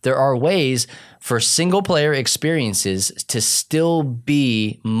 There are ways for single player experiences to still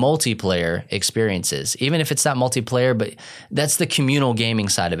be multiplayer experiences, even if it's not multiplayer, but that's the communal gaming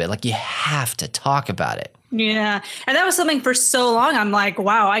side of it. Like, you have to talk about it. Yeah. And that was something for so long. I'm like,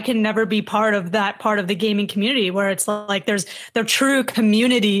 wow, I can never be part of that part of the gaming community where it's like there's the true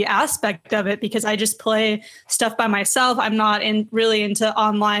community aspect of it, because I just play stuff by myself. I'm not really into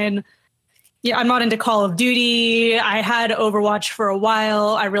online. Yeah, I'm not into Call of Duty. I had Overwatch for a while.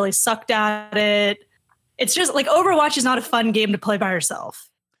 I really sucked at it. It's just like Overwatch is not a fun game to play by yourself.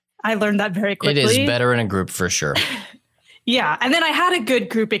 I learned that very quickly. It is better in a group for sure. Yeah. And then I had a good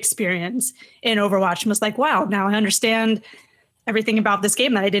group experience in Overwatch and was like, wow, now I understand everything about this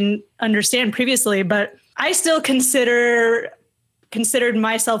game that I didn't understand previously. But I still considered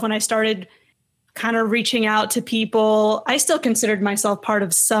myself, when I started kind of reaching out to people, I still considered myself part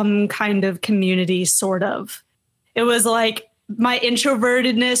of some kind of community, sort of. It was like my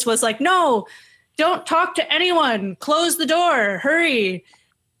introvertedness was like, no, don't talk to anyone. Close the door. Hurry.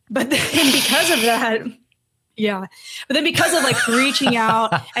 But then because of that, yeah. But then because of like reaching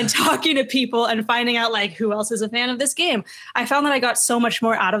out and talking to people and finding out like who else is a fan of this game, I found that I got so much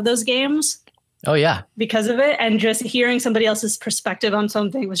more out of those games. Oh, yeah. Because of it. And just hearing somebody else's perspective on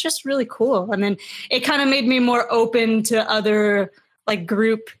something was just really cool. And then it kind of made me more open to other like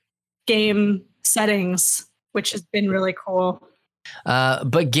group game settings, which has been really cool.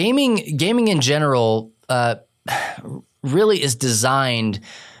 But gaming in general really is designed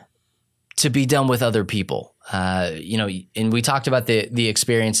to be done with other people. You know, and we talked about the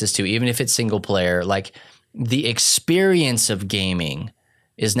experiences too, even if it's single player, like the experience of gaming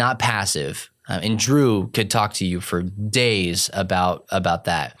is not passive. And Drew could talk to you for days about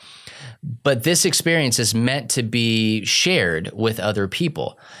that. But this experience is meant to be shared with other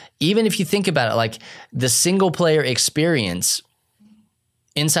people. Even if you think about it, like the single player experience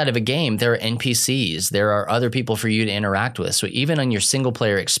inside of a game, there are NPCs, there are other people for you to interact with. So even on your single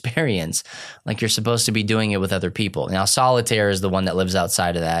player experience, like you're supposed to be doing it with other people. Now, Solitaire is the one that lives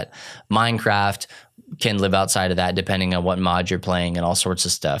outside of that. Minecraft can live outside of that depending on what mod you're playing and all sorts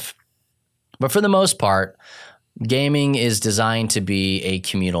of stuff. But for the most part, gaming is designed to be a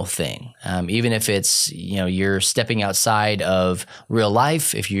communal thing. Even if it's, you know, you're stepping outside of real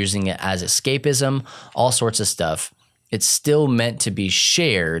life, if you're using it as escapism, all sorts of stuff, it's still meant to be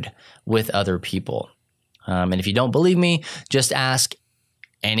shared with other people. And if you don't believe me, just ask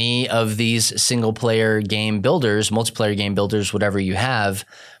any of these single player game builders, multiplayer game builders, whatever you have,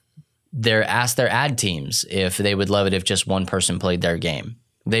 ask their ad teams if they would love it if just one person played their game.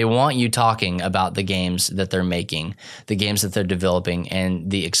 They want you talking about the games that they're making, the games that they're developing, and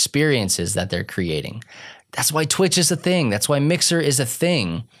the experiences that they're creating. That's why Twitch is a thing. That's why Mixer is a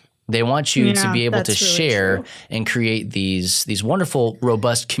thing. They want you to be able to share really and create these wonderful,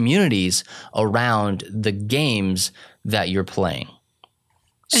 robust communities around the games that you're playing.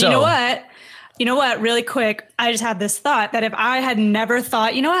 And so, you know what? Really quick, I just had this thought that if I had never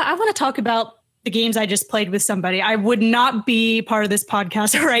thought, you know what, I want to talk about the games I just played with somebody, I would not be part of this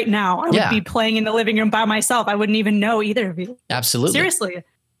podcast right now. I would be playing in the living room by myself. I wouldn't even know either of you. Absolutely. Seriously.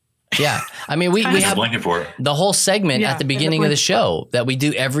 Yeah. I mean, we have the whole segment at the beginning of the show that we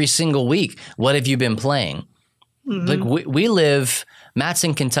do every single week. What have you been playing? Mm-hmm. Like we live, Matt's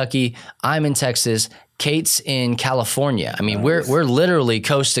in Kentucky, I'm in Texas, Kate's in California. I mean, we're literally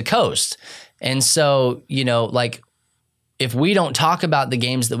coast to coast. And so, you know, like, if we don't talk about the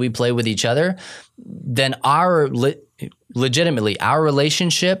games that we play with each other, then legitimately our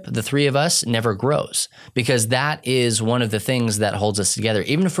relationship, the three of us, never grows, because that is one of the things that holds us together.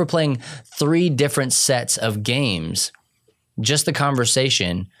 Even if we're playing 3 different sets of games, just the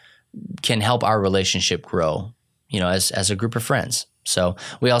conversation can help our relationship grow, you know, as a group of friends. So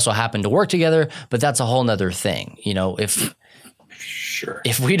we also happen to work together, but that's a whole nother thing. You know, if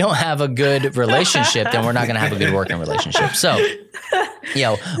we don't have a good relationship, then we're not going to have a good working relationship. So, you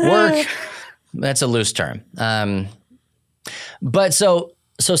know, work, that's a loose term. But so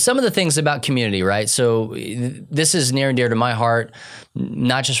some of the things about community, right? So this is near and dear to my heart,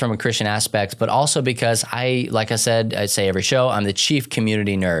 not just from a Christian aspect, but also because like I said, I say every show, I'm the chief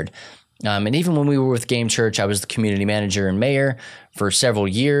community nerd. And even when we were with Game Church, I was the community manager and mayor for several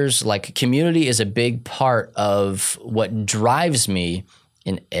years. Like, community is a big part of what drives me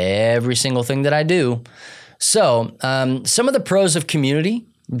in every single thing that I do. So some of the pros of community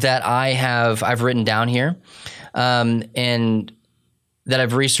that I've written down here, and that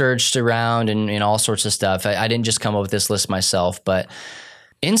I've researched around and all sorts of stuff. I didn't just come up with this list myself, but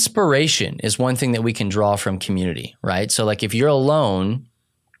inspiration is one thing that we can draw from community, right? So like if you're alone,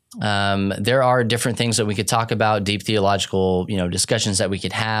 there are different things that we could talk about, deep theological, discussions that we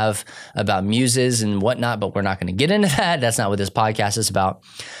could have about muses and whatnot, but we're not going to get into that. That's not what this podcast is about.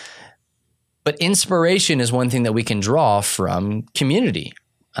 But inspiration is one thing that we can draw from community.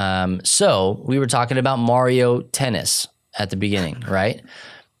 So we were talking about Mario Tennis at the beginning, right?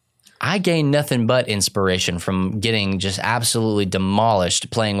 I gained nothing but inspiration from getting just absolutely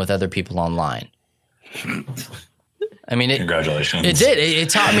demolished playing with other people online. I mean, congratulations. It did. It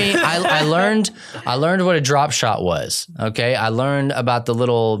taught me. I learned what a drop shot was. Okay, I learned about the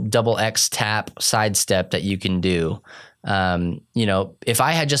little double X tap sidestep that you can do. If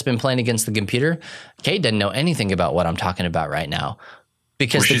I had just been playing against the computer, Kate didn't know anything about what I'm talking about right now.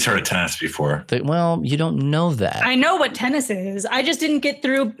 Because she's heard of tennis before. Well, you don't know that. I know what tennis is. I just didn't get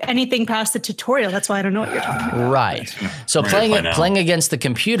through anything past the tutorial. That's why I don't know what you're talking about. Right. So playing against the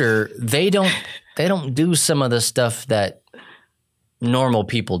computer, they don't do some of the stuff that normal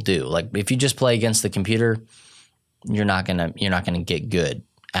people do. Like if you just play against the computer, you're not gonna get good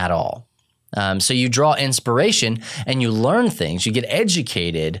at all. So you draw inspiration and you learn things. You get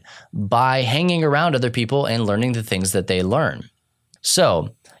educated by hanging around other people and learning the things that they learn.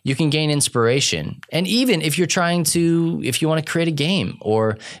 So you can gain inspiration. And even if you want to create a game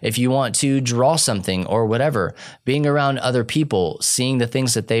or if you want to draw something or whatever, being around other people, seeing the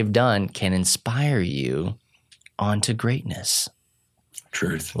things that they've done can inspire you onto greatness.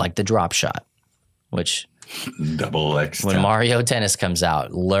 Truth. Like the drop shot, which double X. When Mario Tennis comes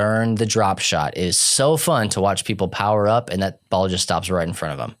out, learn the drop shot. It is so fun to watch people power up and that ball just stops right in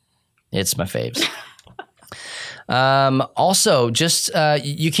front of them. It's my faves. Also, just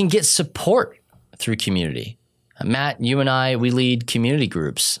you can get support through community. Matt, you and I, we lead community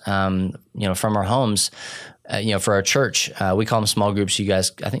groups, from our homes, for our church. We call them small groups. You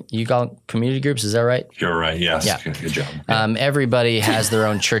guys, I think you call them community groups. Is that right? You're right. Yes. Yeah. Good job. Everybody has their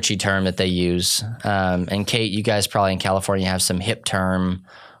own churchy term that they use. And Kate, you guys probably in California have some hip term,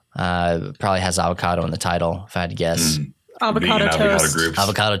 probably has avocado in the title, if I had to guess. Avocado toast. Groups.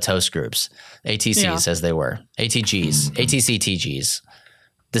 Avocado toast groups. ATCs as they were. ATGs. ATCTGs.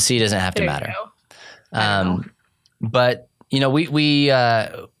 The C doesn't have to matter. But we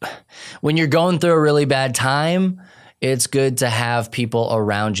when you're going through a really bad time, it's good to have people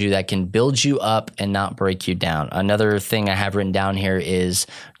around you that can build you up and not break you down. Another thing I have written down here is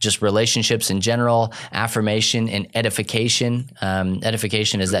just relationships in general, affirmation and edification.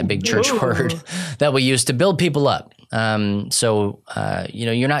 Edification is that big church word that we use to build people up. So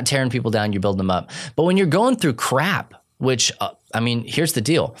you're not tearing people down, you're building them up. But when you're going through crap, which, here's the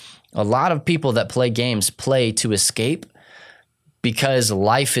deal. A lot of people that play games play to escape because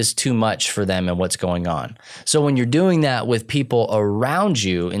life is too much for them and what's going on. So when you're doing that with people around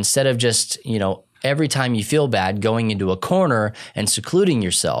you, instead of just, every time you feel bad, going into a corner and secluding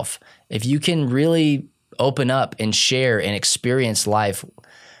yourself, if you can really open up and share and experience life,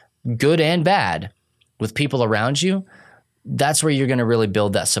 good and bad, with people around you, that's where you're going to really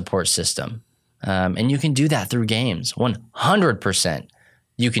build that support system. And you can do that through games. 100%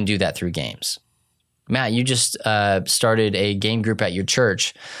 you can do that through games. Matt, you just started a game group at your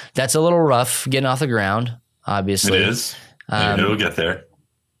church. That's a little rough getting off the ground, obviously. It is. It'll get there.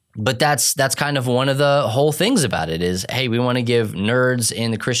 But that's kind of one of the whole things about it is, hey, we want to give nerds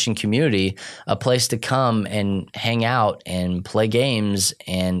in the Christian community a place to come and hang out and play games,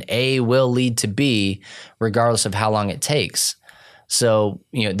 and A will lead to B regardless of how long it takes. So,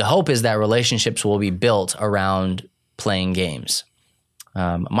 the hope is that relationships will be built around playing games.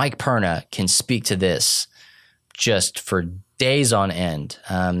 Mike Perna can speak to this just for days on end.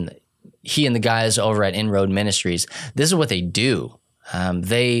 He and the guys over at Inroad Ministries, this is what they do.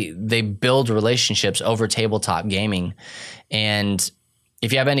 They build relationships over tabletop gaming. And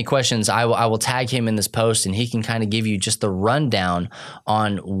if you have any questions, I will tag him in this post and he can kind of give you just the rundown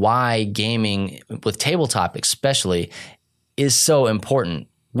on why gaming with tabletop especially is so important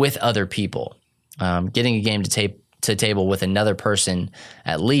with other people. Getting a game to table with another person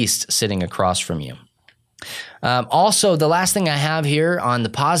at least sitting across from you. Also, the last thing I have here on the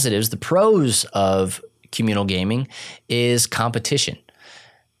positives, the pros of communal gaming is competition.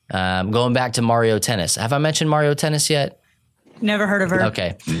 Going back to Mario Tennis. Have I mentioned Mario Tennis yet? Never heard of her.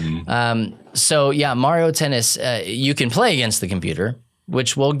 Okay. So yeah, Mario Tennis, you can play against the computer,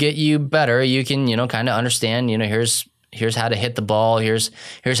 which will get you better. You can, kind of understand, here's how to hit the ball. Here's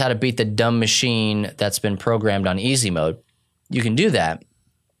how to beat the dumb machine that's been programmed on easy mode. You can do that.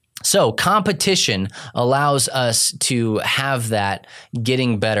 So competition allows us to have that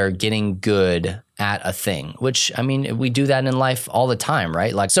getting better, getting good at a thing, which, I mean, we do that in life all the time,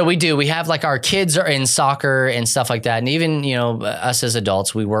 right? Like, so we have like our kids are in soccer and stuff like that. And even, us as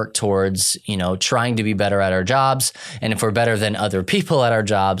adults, we work towards, trying to be better at our jobs. And if we're better than other people at our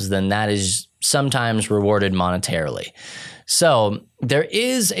jobs, then that is sometimes rewarded monetarily. So there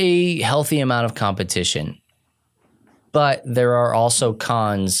is a healthy amount of competition. But there are also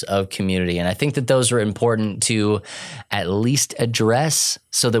cons of community. And I think that those are important to at least address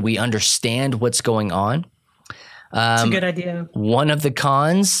so that we understand what's going on. It's a good idea. One of the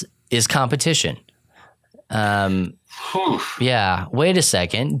cons is competition. Yeah. Wait a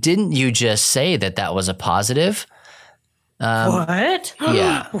second. Didn't you just say that was a positive? What?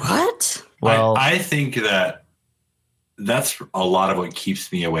 Yeah. What? Well, I think that's a lot of what keeps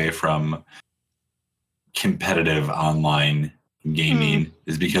me away from competitive online gaming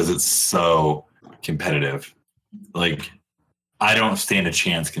is because it's so competitive. Like, I don't stand a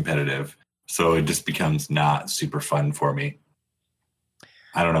chance competitive, so it just becomes not super fun for me.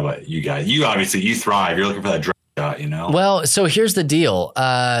 I don't know about you guys. You obviously you thrive. You're looking for that shot, Well, so here's the deal.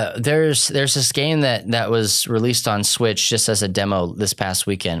 There's this game that was released on Switch just as a demo this past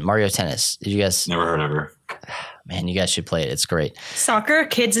weekend, Mario Tennis. Did you guys never heard of her? Man, you guys should play it. It's great. Soccer?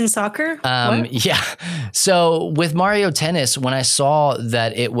 Kids in soccer? Yeah. So with Mario Tennis, when I saw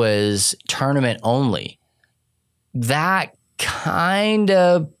that it was tournament only, that kind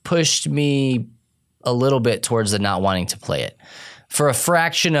of pushed me a little bit towards the not wanting to play it for a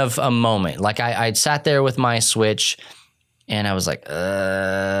fraction of a moment. Like I'd sat there with my Switch and I was like,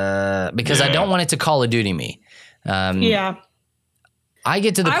 because I don't want it to Call of Duty me. Yeah. I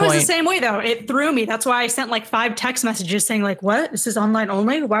get to the point. I was the same way though. It threw me. That's why I sent like 5 text messages saying like, what? This is online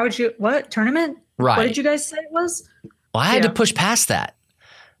only? Why would you, what? Tournament? Right. What did you guys say it was? Well, I had to push past that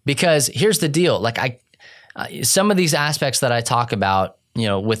because here's the deal. Like some of these aspects that I talk about,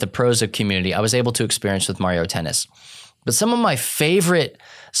 with the pros of community, I was able to experience with Mario Tennis. But some of my favorite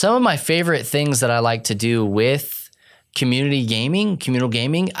things that I like to do with communal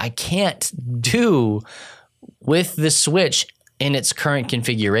gaming, I can't do with the Switch in its current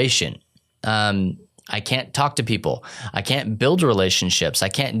configuration. I can't talk to people. I can't build relationships. I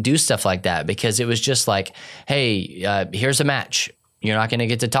can't do stuff like that because it was just like, hey, here's a match. You're not going to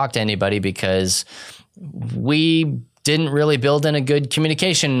get to talk to anybody because we didn't really build in a good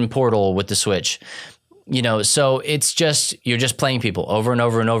communication portal with the Switch. So it's just, you're just playing people over and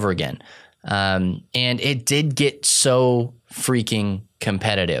over and over again. And it did get so freaking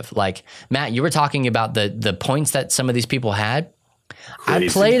competitive. Like, Matt, you were talking about the points that some of these people had. Crazy. I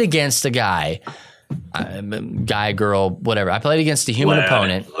played against a guy, girl, whatever. I played against a human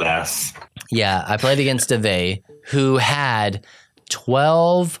opponent. Yeah, I played against a they who had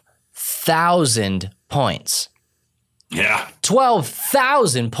 12,000 points. Yeah.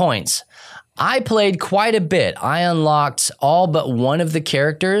 12,000 points. I played quite a bit. I unlocked all but one of the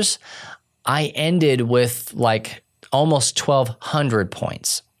characters. I ended with like almost 1,200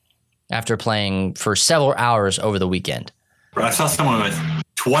 points after playing for several hours over the weekend. I saw someone with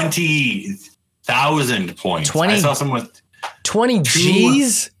 20,000 points. I saw someone with 20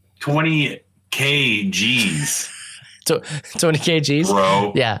 G's? 20K G's. 20K G's?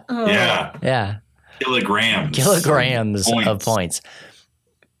 Bro. Yeah. Oh. Yeah. Kilograms of points.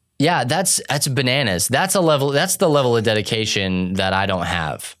 Yeah, that's bananas. That's the level of dedication that I don't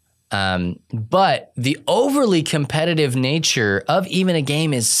have. But the overly competitive nature of even a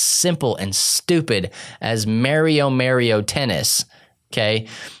game as simple and stupid as Mario Tennis, okay,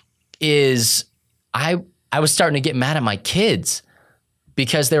 is I was starting to get mad at my kids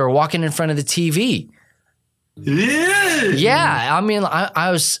because they were walking in front of the TV. Yeah, I mean,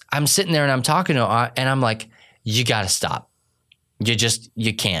 I'm sitting there and I'm talking to her and I'm like, you got to stop.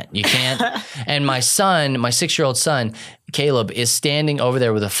 You can't. And my 6-year-old son, Caleb, is standing over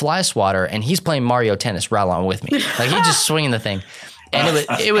there with a fly swatter and he's playing Mario Tennis right along with me. Like he's just swinging the thing. And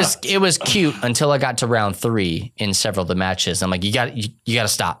it was cute until I got to round 3 in several of the matches. I'm like, you got to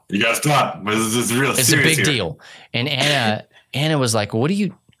stop. You got to stop. It's a big deal. And Anna was like,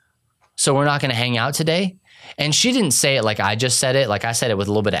 so we're not going to hang out today? And she didn't say it like I just said it. Like I said it with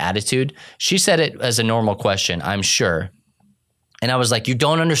a little bit of attitude. She said it as a normal question, I'm sure. And I was like, you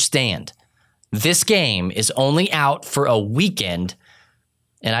don't understand. This game is only out for a weekend.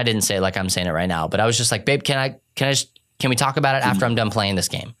 And I didn't say it like I'm saying it right now, but I was just like, babe, can we talk about it after I'm done playing this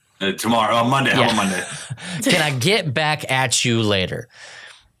game? Tomorrow, on Monday. Yeah. How about Monday? Can I get back at you later?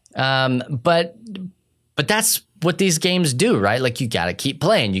 But that's what these games do, right? Like you got to keep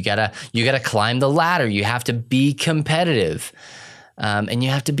playing. You got to climb the ladder. You have to be competitive. And you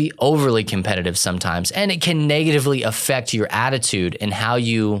have to be overly competitive sometimes, and it can negatively affect your attitude and how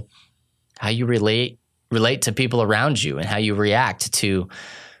you relate to people around you and how you react to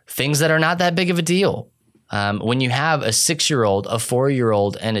things that are not that big of a deal. When you have a 6-year-old, a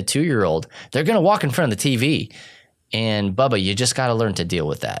 4-year-old, and a 2-year-old, they're going to walk in front of the TV. And Bubba, you just got to learn to deal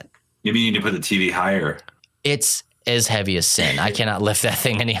with that. Maybe you need to put the TV higher. It's as heavy as sin. I cannot lift that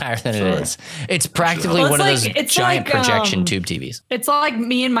thing any higher than it is. It's practically one of those giant projection tube TVs. It's like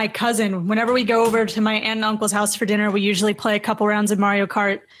me and my cousin. Whenever we go over to my aunt and uncle's house for dinner, we usually play a couple rounds of Mario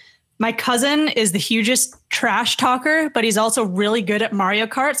Kart. My cousin is the hugest trash talker, but he's also really good at Mario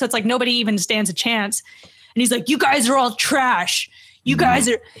Kart. So it's like nobody even stands a chance. And he's like, you guys are all trash. You guys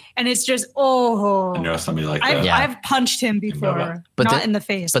are, and it's just, I know somebody like that. I've punched him before, but not in the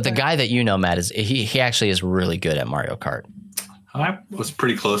face. But the guy that you know, Matt, is he actually is really good at Mario Kart. I was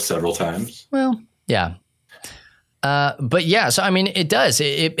pretty close several times. Well, yeah. But yeah, so I mean, it does.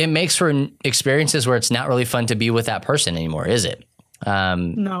 It makes for experiences where it's not really fun to be with that person anymore, is it?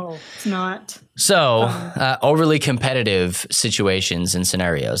 No, it's not. So overly competitive situations and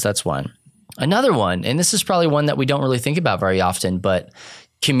scenarios, that's one. Another one, and this is probably one that we don't really think about very often, but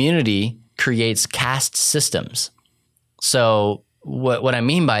community creates caste systems. So what I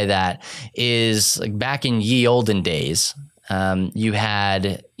mean by that is, like, back in ye olden days, you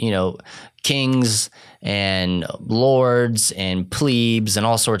had, kings and lords and plebes and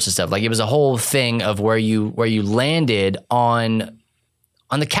all sorts of stuff. Like, it was a whole thing of where you landed on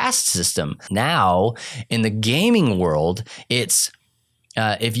the caste system. Now in the gaming world, it's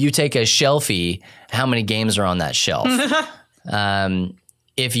if you take a shelfie, how many games are on that shelf?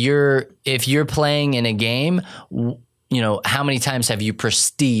 If you're playing in a game, how many times have you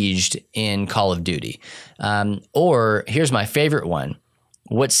prestiged in Call of Duty? Or here's my favorite one.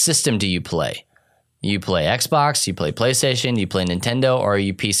 What system do you play? You play Xbox, you play PlayStation, you play Nintendo, or are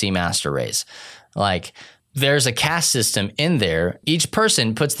you PC Master Race? Like, there's a caste system in there. Each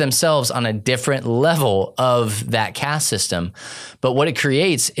person puts themselves on a different level of that caste system. But what it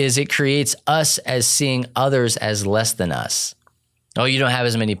creates is us as seeing others as less than us. Oh, you don't have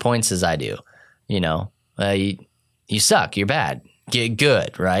as many points as I do. You suck. You're bad. Get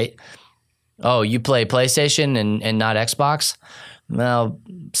good, right? Oh, you play PlayStation and not Xbox? Well,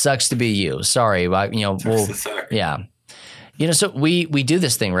 sucks to be you. Sorry. Yeah. So we do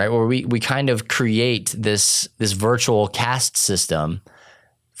this thing, right, where we kind of create this virtual caste system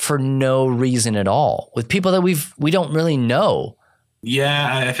for no reason at all with people that we don't really know.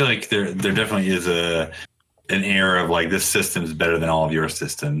 Yeah, I feel like there definitely is an era of, like, this system is better than all of your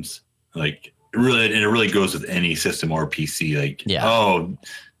systems. Like, it really goes with any system or PC. Like, oh,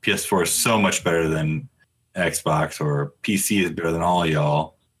 PS4 is so much better than Xbox, or PC is better than all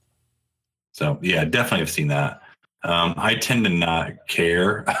y'all. So yeah, definitely have seen that. I tend to not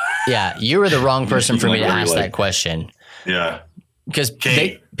care. Yeah, you were the wrong person for me to ask that question. Yeah. Because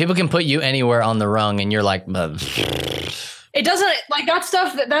people can put you anywhere on the rung and you're like, it doesn't, like, that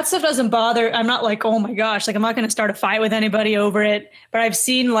stuff doesn't bother. I'm not like, oh my gosh, like, I'm not going to start a fight with anybody over it. But I've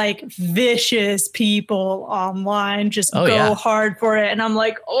seen, like, vicious people online just go hard for it. And I'm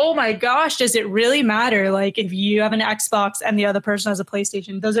like, oh my gosh, does it really matter? Like, if you have an Xbox and the other person has a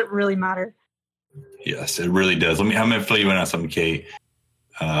PlayStation, does it really matter? Yes, it really does. I'm going to fill you in on something, Kate.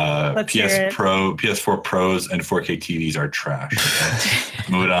 PS4 Pros and 4K TVs are trash.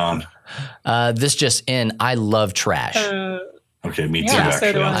 Move it on. This just in, I love trash. Okay, me too.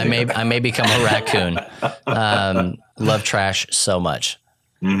 Actually, so I may become a raccoon. Love trash so much.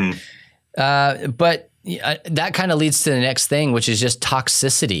 Mm-hmm. But that kind of leads to the next thing, which is just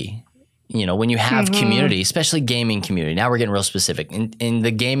toxicity. When you have community, especially gaming community. Now we're getting real specific. In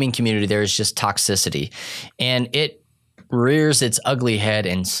the gaming community, there's just toxicity, and it rears its ugly head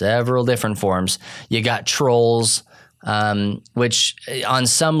in several different forms. You got trolls, which on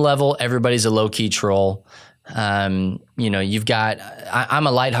some level, everybody's a low-key troll. You've got, I'm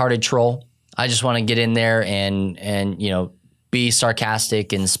a lighthearted troll. I just want to get in there and be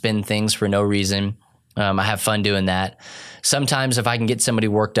sarcastic and spin things for no reason. I have fun doing that. Sometimes if I can get somebody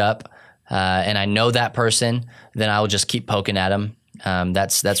worked up, and I know that person, then I will just keep poking at them.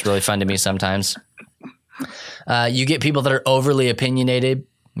 That's really fun to me sometimes. You get people that are overly opinionated.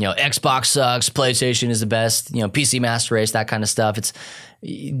 Xbox sucks, PlayStation is the best, PC Master Race, that kind of stuff. It's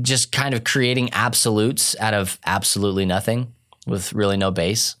just kind of creating absolutes out of absolutely nothing with really no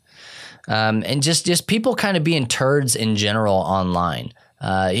base. And just people kind of being turds in general online.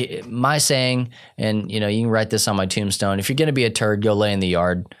 My saying, and you can write this on my tombstone, if you're going to be a turd, go lay in the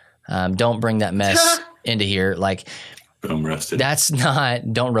yard. Don't bring that mess into here. Like, boom, roasted.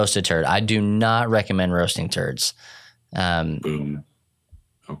 Don't roast a turd. I do not recommend roasting turds. Boom.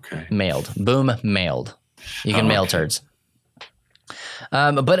 Okay. Mailed. Boom, mailed. You can mail turds.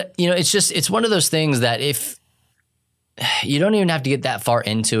 But, it's one of those things that if you don't even have to get that far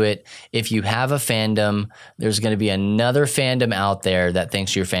into it. If you have a fandom, there's going to be another fandom out there that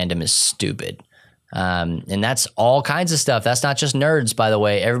thinks your fandom is stupid. And that's all kinds of stuff. That's not just nerds, by the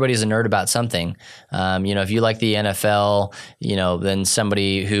way. Everybody's a nerd about something. If you like the NFL, then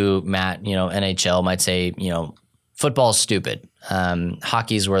somebody who, Matt, NHL might say, football's stupid.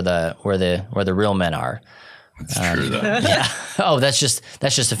 Hockey's where the real men are. That's true, though. Yeah. Oh, that's just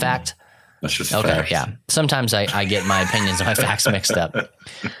a fact. That's just okay. fact. Yeah. Sometimes I get my opinions and my facts mixed up.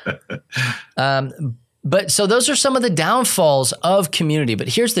 But so those are some of the downfalls of community. But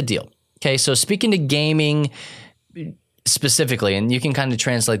here's the deal. Okay. So speaking to gaming specifically, and you can kind of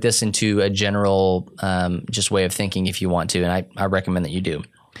translate this into a general just way of thinking if you want to, and I recommend that you do.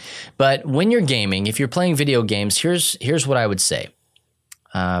 But when you're gaming, if you're playing video games, here's what I would say.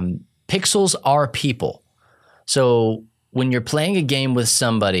 Pixels are people. So when you're playing a game with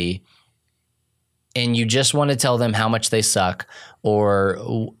somebody and you just want to tell them how much they suck or,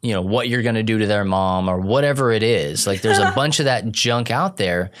 what you're going to do to their mom or whatever it is, like there's a bunch of that junk out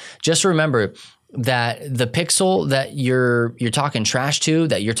there. Just remember that the pixel that you're talking trash to,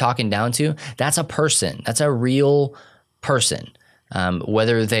 that you're talking down to, that's a person. That's a real person.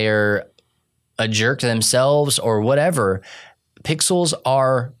 Whether they're a jerk to themselves or whatever, pixels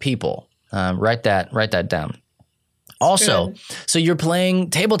are people. Write that down. Also, so you're playing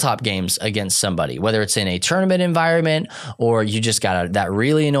tabletop games against somebody, whether it's in a tournament environment or you just got that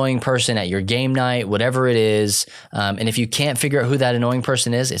really annoying person at your game night, whatever it is. And if you can't figure out who that annoying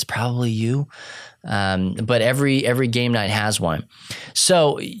person is, it's probably you. But every game night has one.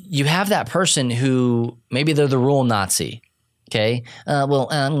 So you have that person who maybe they're the rule Nazi. Okay.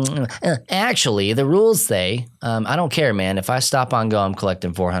 Actually, the rules say, I don't care, man. If I stop on go, I'm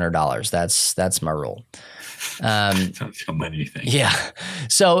collecting $400. That's my rule. So many things. Yeah.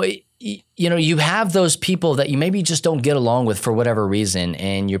 So, you have those people that you maybe just don't get along with for whatever reason,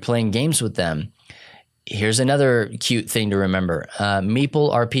 and you're playing games with them. Here's another cute thing to remember.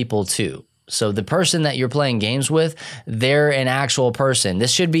 Meeple are people too. So the person that you're playing games with, they're an actual person.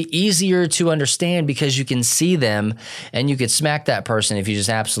 This should be easier to understand because you can see them and you could smack that person if you just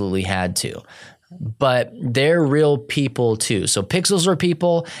absolutely had to. But they're real people too. So pixels are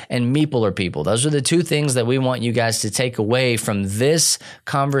people and meeple are people. Those are the two things that we want you guys to take away from this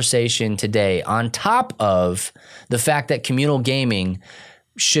conversation today, on top of the fact that communal gaming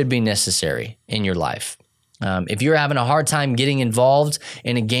should be necessary in your life. If you're having a hard time getting involved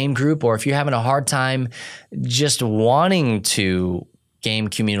in a game group, or if you're having a hard time just wanting to game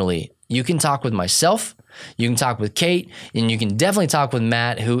communally, you can talk with myself, you can talk with Kate, and you can definitely talk with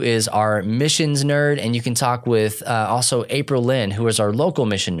Matt, who is our missions nerd, and you can talk with also April Lynn, who is our local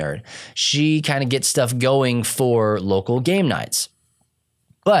mission nerd. She kind of gets stuff going for local game nights.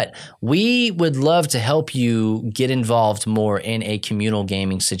 But we would love to help you get involved more in a communal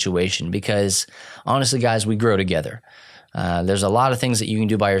gaming situation because, honestly, guys, we grow together. There's a lot of things that you can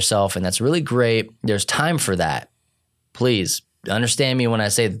do by yourself, and that's really great. There's time for that. Please understand me when I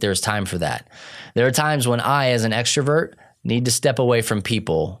say that there's time for that. There are times when I, as an extrovert, need to step away from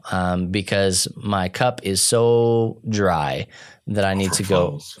people because my cup is so dry that I need to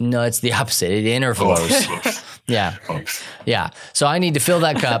go. No, it's the opposite. It interflows. Yeah. Yeah. So I need to fill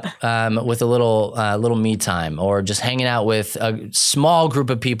that cup with a little me time, or just hanging out with a small group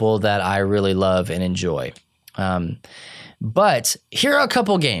of people that I really love and enjoy. But here are a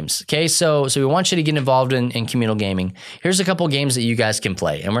couple games. Okay. So we want you to get involved in communal gaming. Here's a couple games that you guys can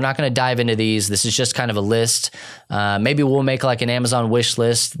play, and we're not going to dive into these. This is just kind of a list. Maybe we'll make like an Amazon wish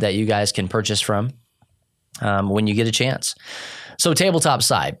list that you guys can purchase from when you get a chance. So tabletop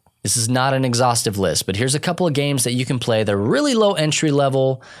side. This is not an exhaustive list, but here's a couple of games that you can play. They're really low entry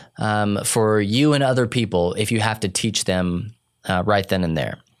level for you and other people if you have to teach them right then and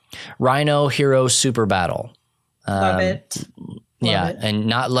there. Rhino Hero Super Battle. Love it. Love it. And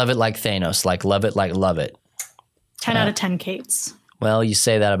not love it like Thanos, like love it. 10 out of 10 Kates. Well, you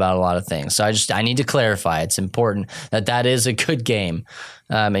say that about a lot of things. So I need to clarify. It's important that is a good game,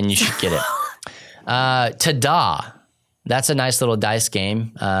 and you should get it. Tada. That's a nice little dice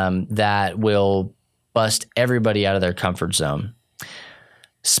game that will bust everybody out of their comfort zone.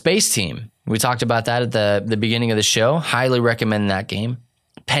 Space Team. We talked about that at the beginning of the show. Highly recommend that game.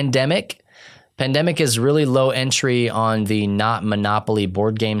 Pandemic. Pandemic is really low entry on the not Monopoly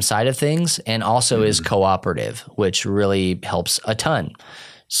board game side of things, and also is cooperative, which really helps a ton.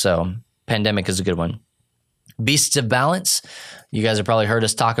 So Pandemic is a good one. Beasts of Balance. You guys have probably heard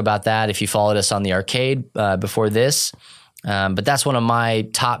us talk about that if you followed us on the arcade before this. But that's one of my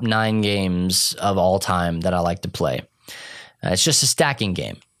top 9 games of all time that I like to play. It's just a stacking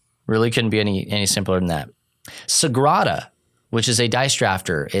game. Really couldn't be any simpler than that. Sagrada, which is a dice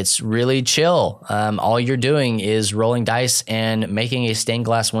drafter. It's really chill. All you're doing is rolling dice and making a stained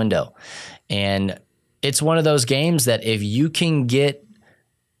glass window. And it's one of those games that if you can get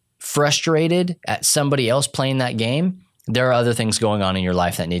frustrated at somebody else playing that game, there are other things going on in your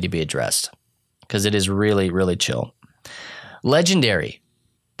life that need to be addressed because it is really, really chill. Legendary.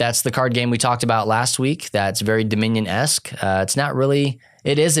 That's the card game we talked about last week. That's very Dominion-esque. It's not really,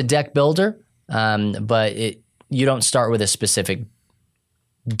 it is a deck builder, but you don't start with a specific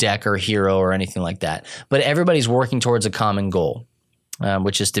deck or hero or anything like that. But everybody's working towards a common goal,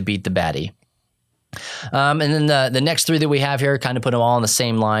 which is to beat the baddie. And then the next 3 that we have here, kind of put them all on the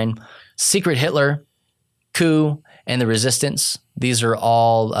same line. Secret Hitler, Coup, and The Resistance. These are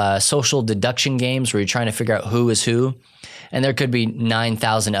all social deduction games where you're trying to figure out who is who. And there could be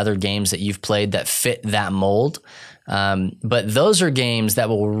 9,000 other games that you've played that fit that mold. But those are games that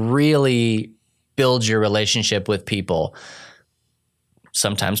will really build your relationship with people.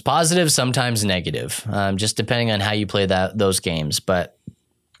 Sometimes positive, sometimes negative, just depending on how you play those games. But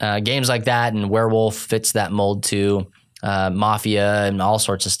games like that and Werewolf fits that mold too. Mafia and all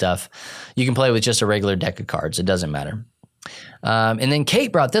sorts of stuff. You can play with just a regular deck of cards. It doesn't matter. And then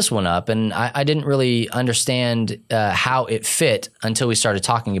Kate brought this one up, and I didn't really understand how it fit until we started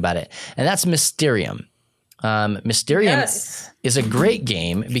talking about it. And that's Mysterium. Mysterium is a great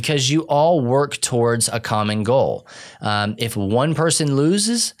game because you all work towards a common goal. If one person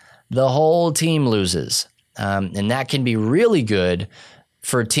loses, the whole team loses. And that can be really good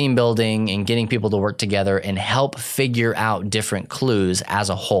for team building and getting people to work together and help figure out different clues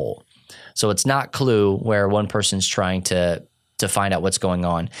as a whole. So it's not Clue where one person's trying to find out what's going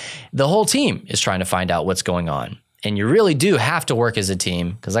on. The whole team is trying to find out what's going on. And you really do have to work as a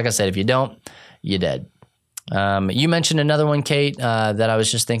team because like I said, if you don't, you're dead. You mentioned another one, Kate, that I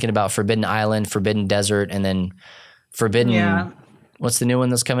was just thinking about, Forbidden Island, Forbidden Desert, and then Forbidden, what's the new one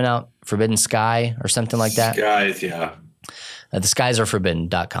that's coming out? Forbidden Sky or something like that? Skies, yeah.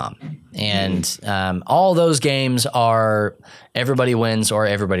 theskiesareforbidden.com. And all those games are everybody wins or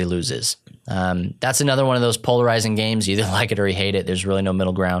everybody loses. That's another one of those polarizing games. You either like it or you hate it. There's really no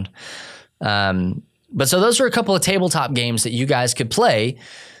middle ground. But so those are a couple of tabletop games that you guys could play.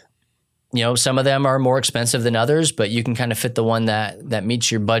 You know, some of them are more expensive than others, but you can kind of fit the one that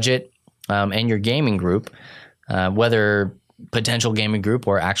meets your budget and your gaming group, whether potential gaming group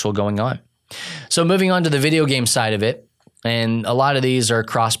or actual going on. So moving on to the video game side of it, and a lot of these are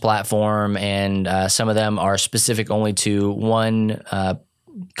cross-platform, and some of them are specific only to one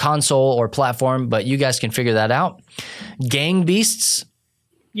console or platform, but you guys can figure that out. Gang Beasts.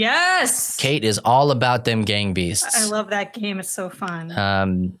 Yes. Kate is all about them Gang Beasts. I love that game. It's so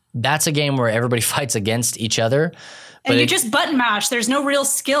fun. That's a game where everybody fights against each other. And you just button mash. There's no real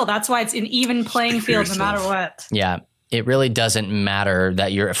skill. That's why it's an even playing field no matter what. Yeah. It really doesn't matter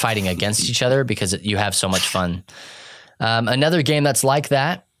that you're fighting against each other because you have so much fun. Another game that's like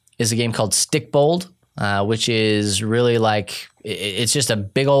that is a game called Stickbold, which is really like, it's just a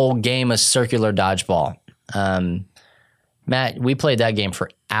big old game of circular dodgeball. Matt, we played that game for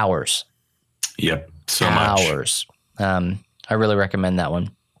hours. Yep, so much. Hours. I really recommend that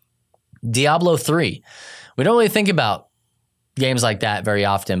one. Diablo 3. We don't really think about games like that very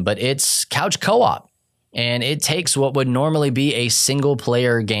often, but it's couch co-op. And it takes what would normally be a single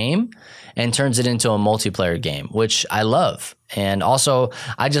player game and turns it into a multiplayer game, which I love. And also,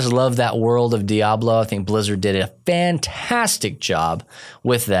 I just love that world of Diablo. I think Blizzard did a fantastic job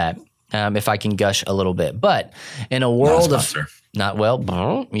with that, if I can gush a little bit. But in a world of... Not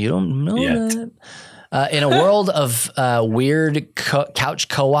well, you don't know that. In a world of weird couch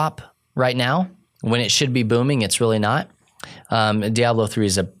co-op right now, when it should be booming, it's really not. Diablo 3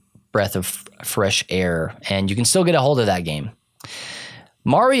 is a breath of fresh air, and you can still get a hold of that game.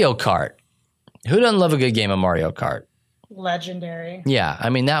 Mario Kart. Who doesn't love a good game of Mario Kart? Legendary. Yeah, I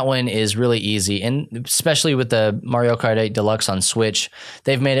mean, that one is really easy, and especially with the Mario Kart 8 Deluxe on Switch,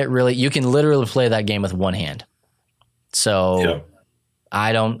 they've made it really, you can literally play that game with one hand. So yep.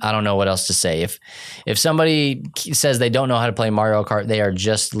 I don't know what else to say. If somebody says they don't know how to play Mario Kart, they are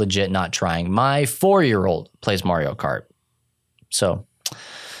just legit not trying. My 4-year-old plays Mario Kart. So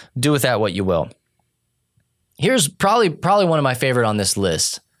do with that what you will. Here's probably one of my favorite on this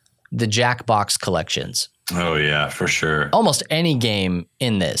list, the Jackbox collections. Oh yeah, for sure. Almost any game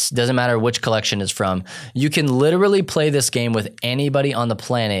in this, doesn't matter which collection it's from, you can literally play this game with anybody on the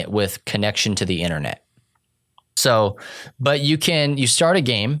planet with connection to the internet. So, but you start a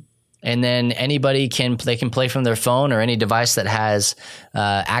game, and then anybody can play from their phone or any device that has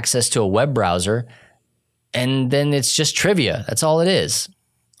access to a web browser. And then it's just trivia. That's all it is,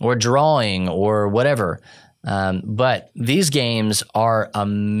 or drawing or whatever. But these games are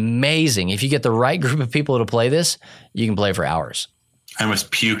amazing. If you get the right group of people to play this, you can play for hours. I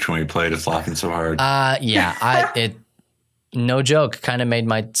almost puked when we played. It's laughing so hard. It no joke, kind of made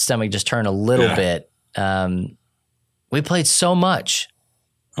my stomach just turn a little bit. We played so much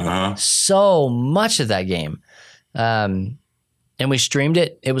of that game. And we streamed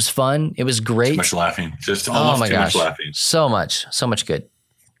it. It was fun. It was great. Too much laughing. Just almost too much laughing. So much good.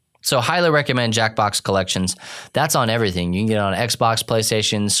 So highly recommend Jackbox Collections. That's on everything. You can get it on Xbox,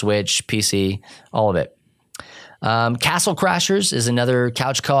 PlayStation, Switch, PC, all of it. Castle Crashers is another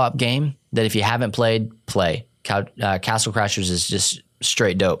couch co-op game that if you haven't played, play. Castle Crashers is just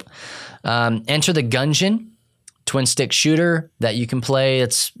straight dope. Enter the Gungeon, twin stick shooter that you can play.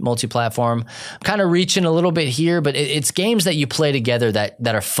 It's multi-platform. I'm kind of reaching a little bit here, but it's games that you play together that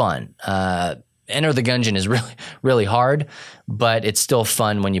are fun. Enter the Gungeon is really, really hard, but it's still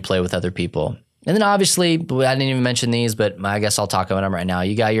fun when you play with other people. And then obviously, I didn't even mention these, but I guess I'll talk about them right now.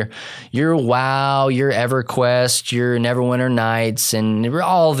 You got your WoW, your EverQuest, your Neverwinter Nights, and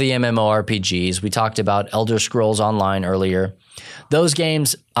all the MMORPGs. We talked about Elder Scrolls Online earlier. Those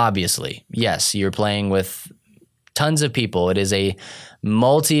games, obviously, yes, you're playing with tons of people. It is a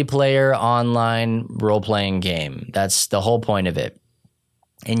multiplayer online role-playing game. That's the whole point of it.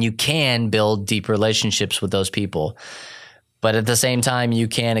 And you can build deep relationships with those people. But at the same time, you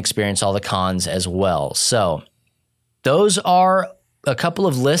can experience all the cons as well. So those are a couple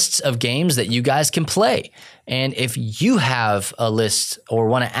of lists of games that you guys can play. And if you have a list or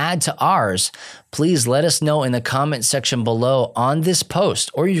want to add to ours, please let us know in the comment section below on this post,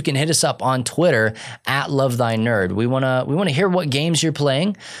 or you can hit us up on Twitter at LoveThyNerd. We want to hear what games you're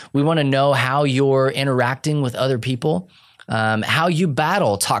playing. We want to know how you're interacting with other people, how you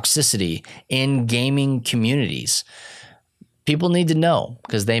battle toxicity in gaming communities. People need to know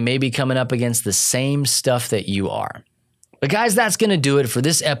because they may be coming up against the same stuff that you are. But guys, that's going to do it for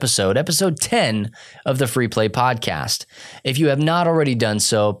this episode 10 of the Free Play Podcast. If you have not already done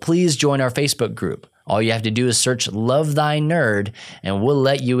so, please join our Facebook group. All you have to do is search Love Thy Nerd and we'll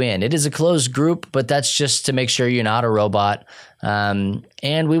let you in. It is a closed group, but that's just to make sure you're not a robot. And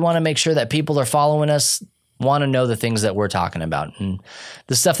we want to make sure that people are following us, want to know the things that we're talking about and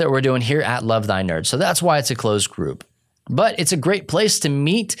the stuff that we're doing here at Love Thy Nerd. So that's why it's a closed group. But it's a great place to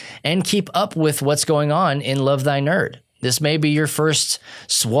meet and keep up with what's going on in Love Thy Nerd. This may be your first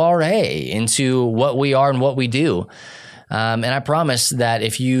soiree into what we are and what we do. And I promise that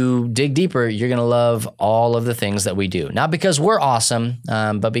if you dig deeper, you're going to love all of the things that we do. Not because we're awesome,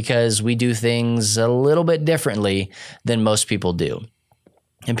 but because we do things a little bit differently than most people do.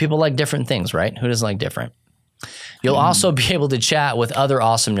 And people like different things, right? Who doesn't like different? You'll also be able to chat with other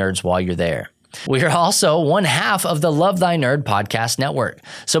awesome nerds while you're there. We are also one half of the Love Thy Nerd podcast network.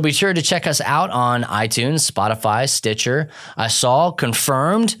 So be sure to check us out on iTunes, Spotify, Stitcher. I saw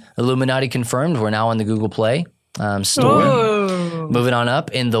confirmed, Illuminati confirmed. We're now on the Google Play store. Whoa. Moving on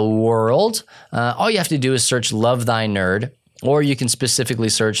up in the world. All you have to do is search Love Thy Nerd, or you can specifically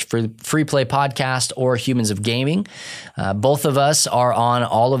search for Free Play Podcast or Humans of Gaming. Both of us are on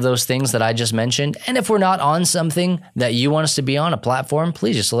all of those things that I just mentioned. And if we're not on something that you want us to be on, a platform,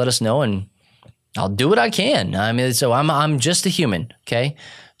 please just let us know and I'll do what I can. I mean, so I'm just a human, okay?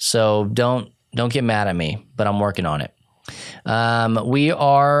 So don't get mad at me, but I'm working on it. We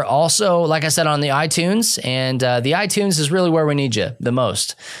are also, like I said, on the iTunes, and the iTunes is really where we need you the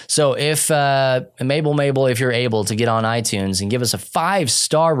most. So if Mabel, if you're able to get on iTunes and give us a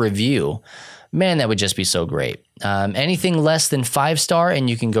 5-star review, man, that would just be so great. Anything less than 5-star, and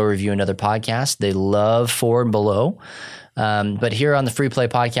you can go review another podcast. They love 4 and below. But here on the Free Play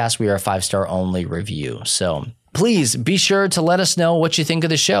Podcast, we are a 5-star only review. So please be sure to let us know what you think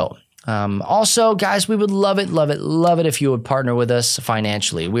of the show. Also, guys, we would love it if you would partner with us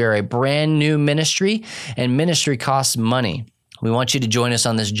financially. We are a brand new ministry, and ministry costs money. We want you to join us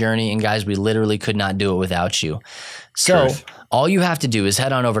on this journey, and guys, we literally could not do it without you. So all you have to do is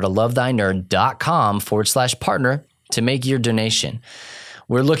head on over to lovethynerd.com/partner to make your donation.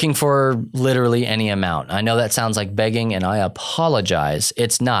 We're looking for literally any amount. I know that sounds like begging, and I apologize.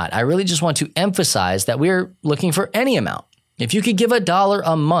 It's not. I really just want to emphasize that we're looking for any amount. If you could give $1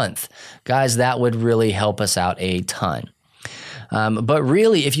 a month, guys, that would really help us out a ton. But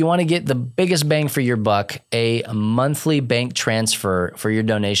really, if you want to get the biggest bang for your buck, a monthly bank transfer for your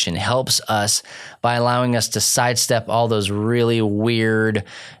donation helps us by allowing us to sidestep all those really weird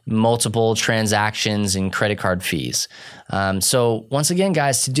multiple transactions and credit card fees. So once again,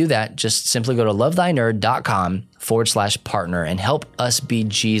 guys, to do that, just simply go to lovethynerd.com/partner and help us be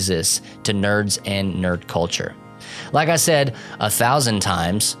Jesus to nerds and nerd culture. Like I said 1,000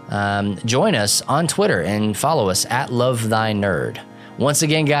 times, join us on Twitter and follow us at LoveThyNerd. Once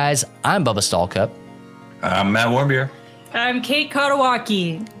again, guys, I'm Bubba Stallcup. I'm Matt Warmbier. I'm Kate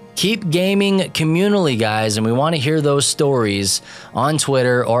Katawaki. Keep gaming communally, guys, and we want to hear those stories on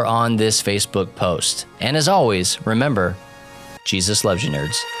Twitter or on this Facebook post. And as always, remember, Jesus loves you,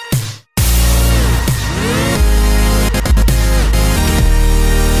 nerds.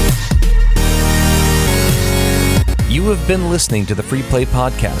 You have been listening to the Free Play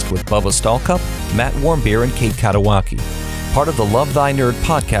Podcast with Bubba Stallcup, Matt Warmbier, and Kate Katawaki, part of the Love Thy Nerd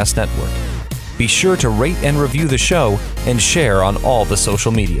Podcast Network. Be sure to rate and review the show and share on all the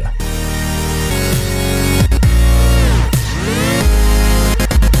social media.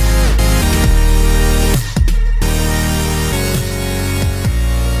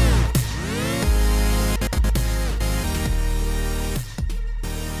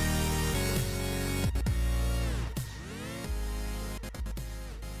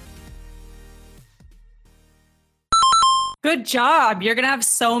 Good job. You're going to have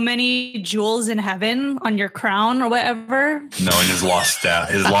so many jewels in heaven on your crown or whatever. No, in his lost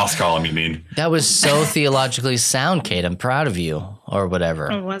column, you mean? That was so theologically sound, Kate. I'm proud of you, or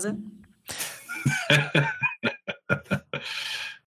whatever. Oh, was it?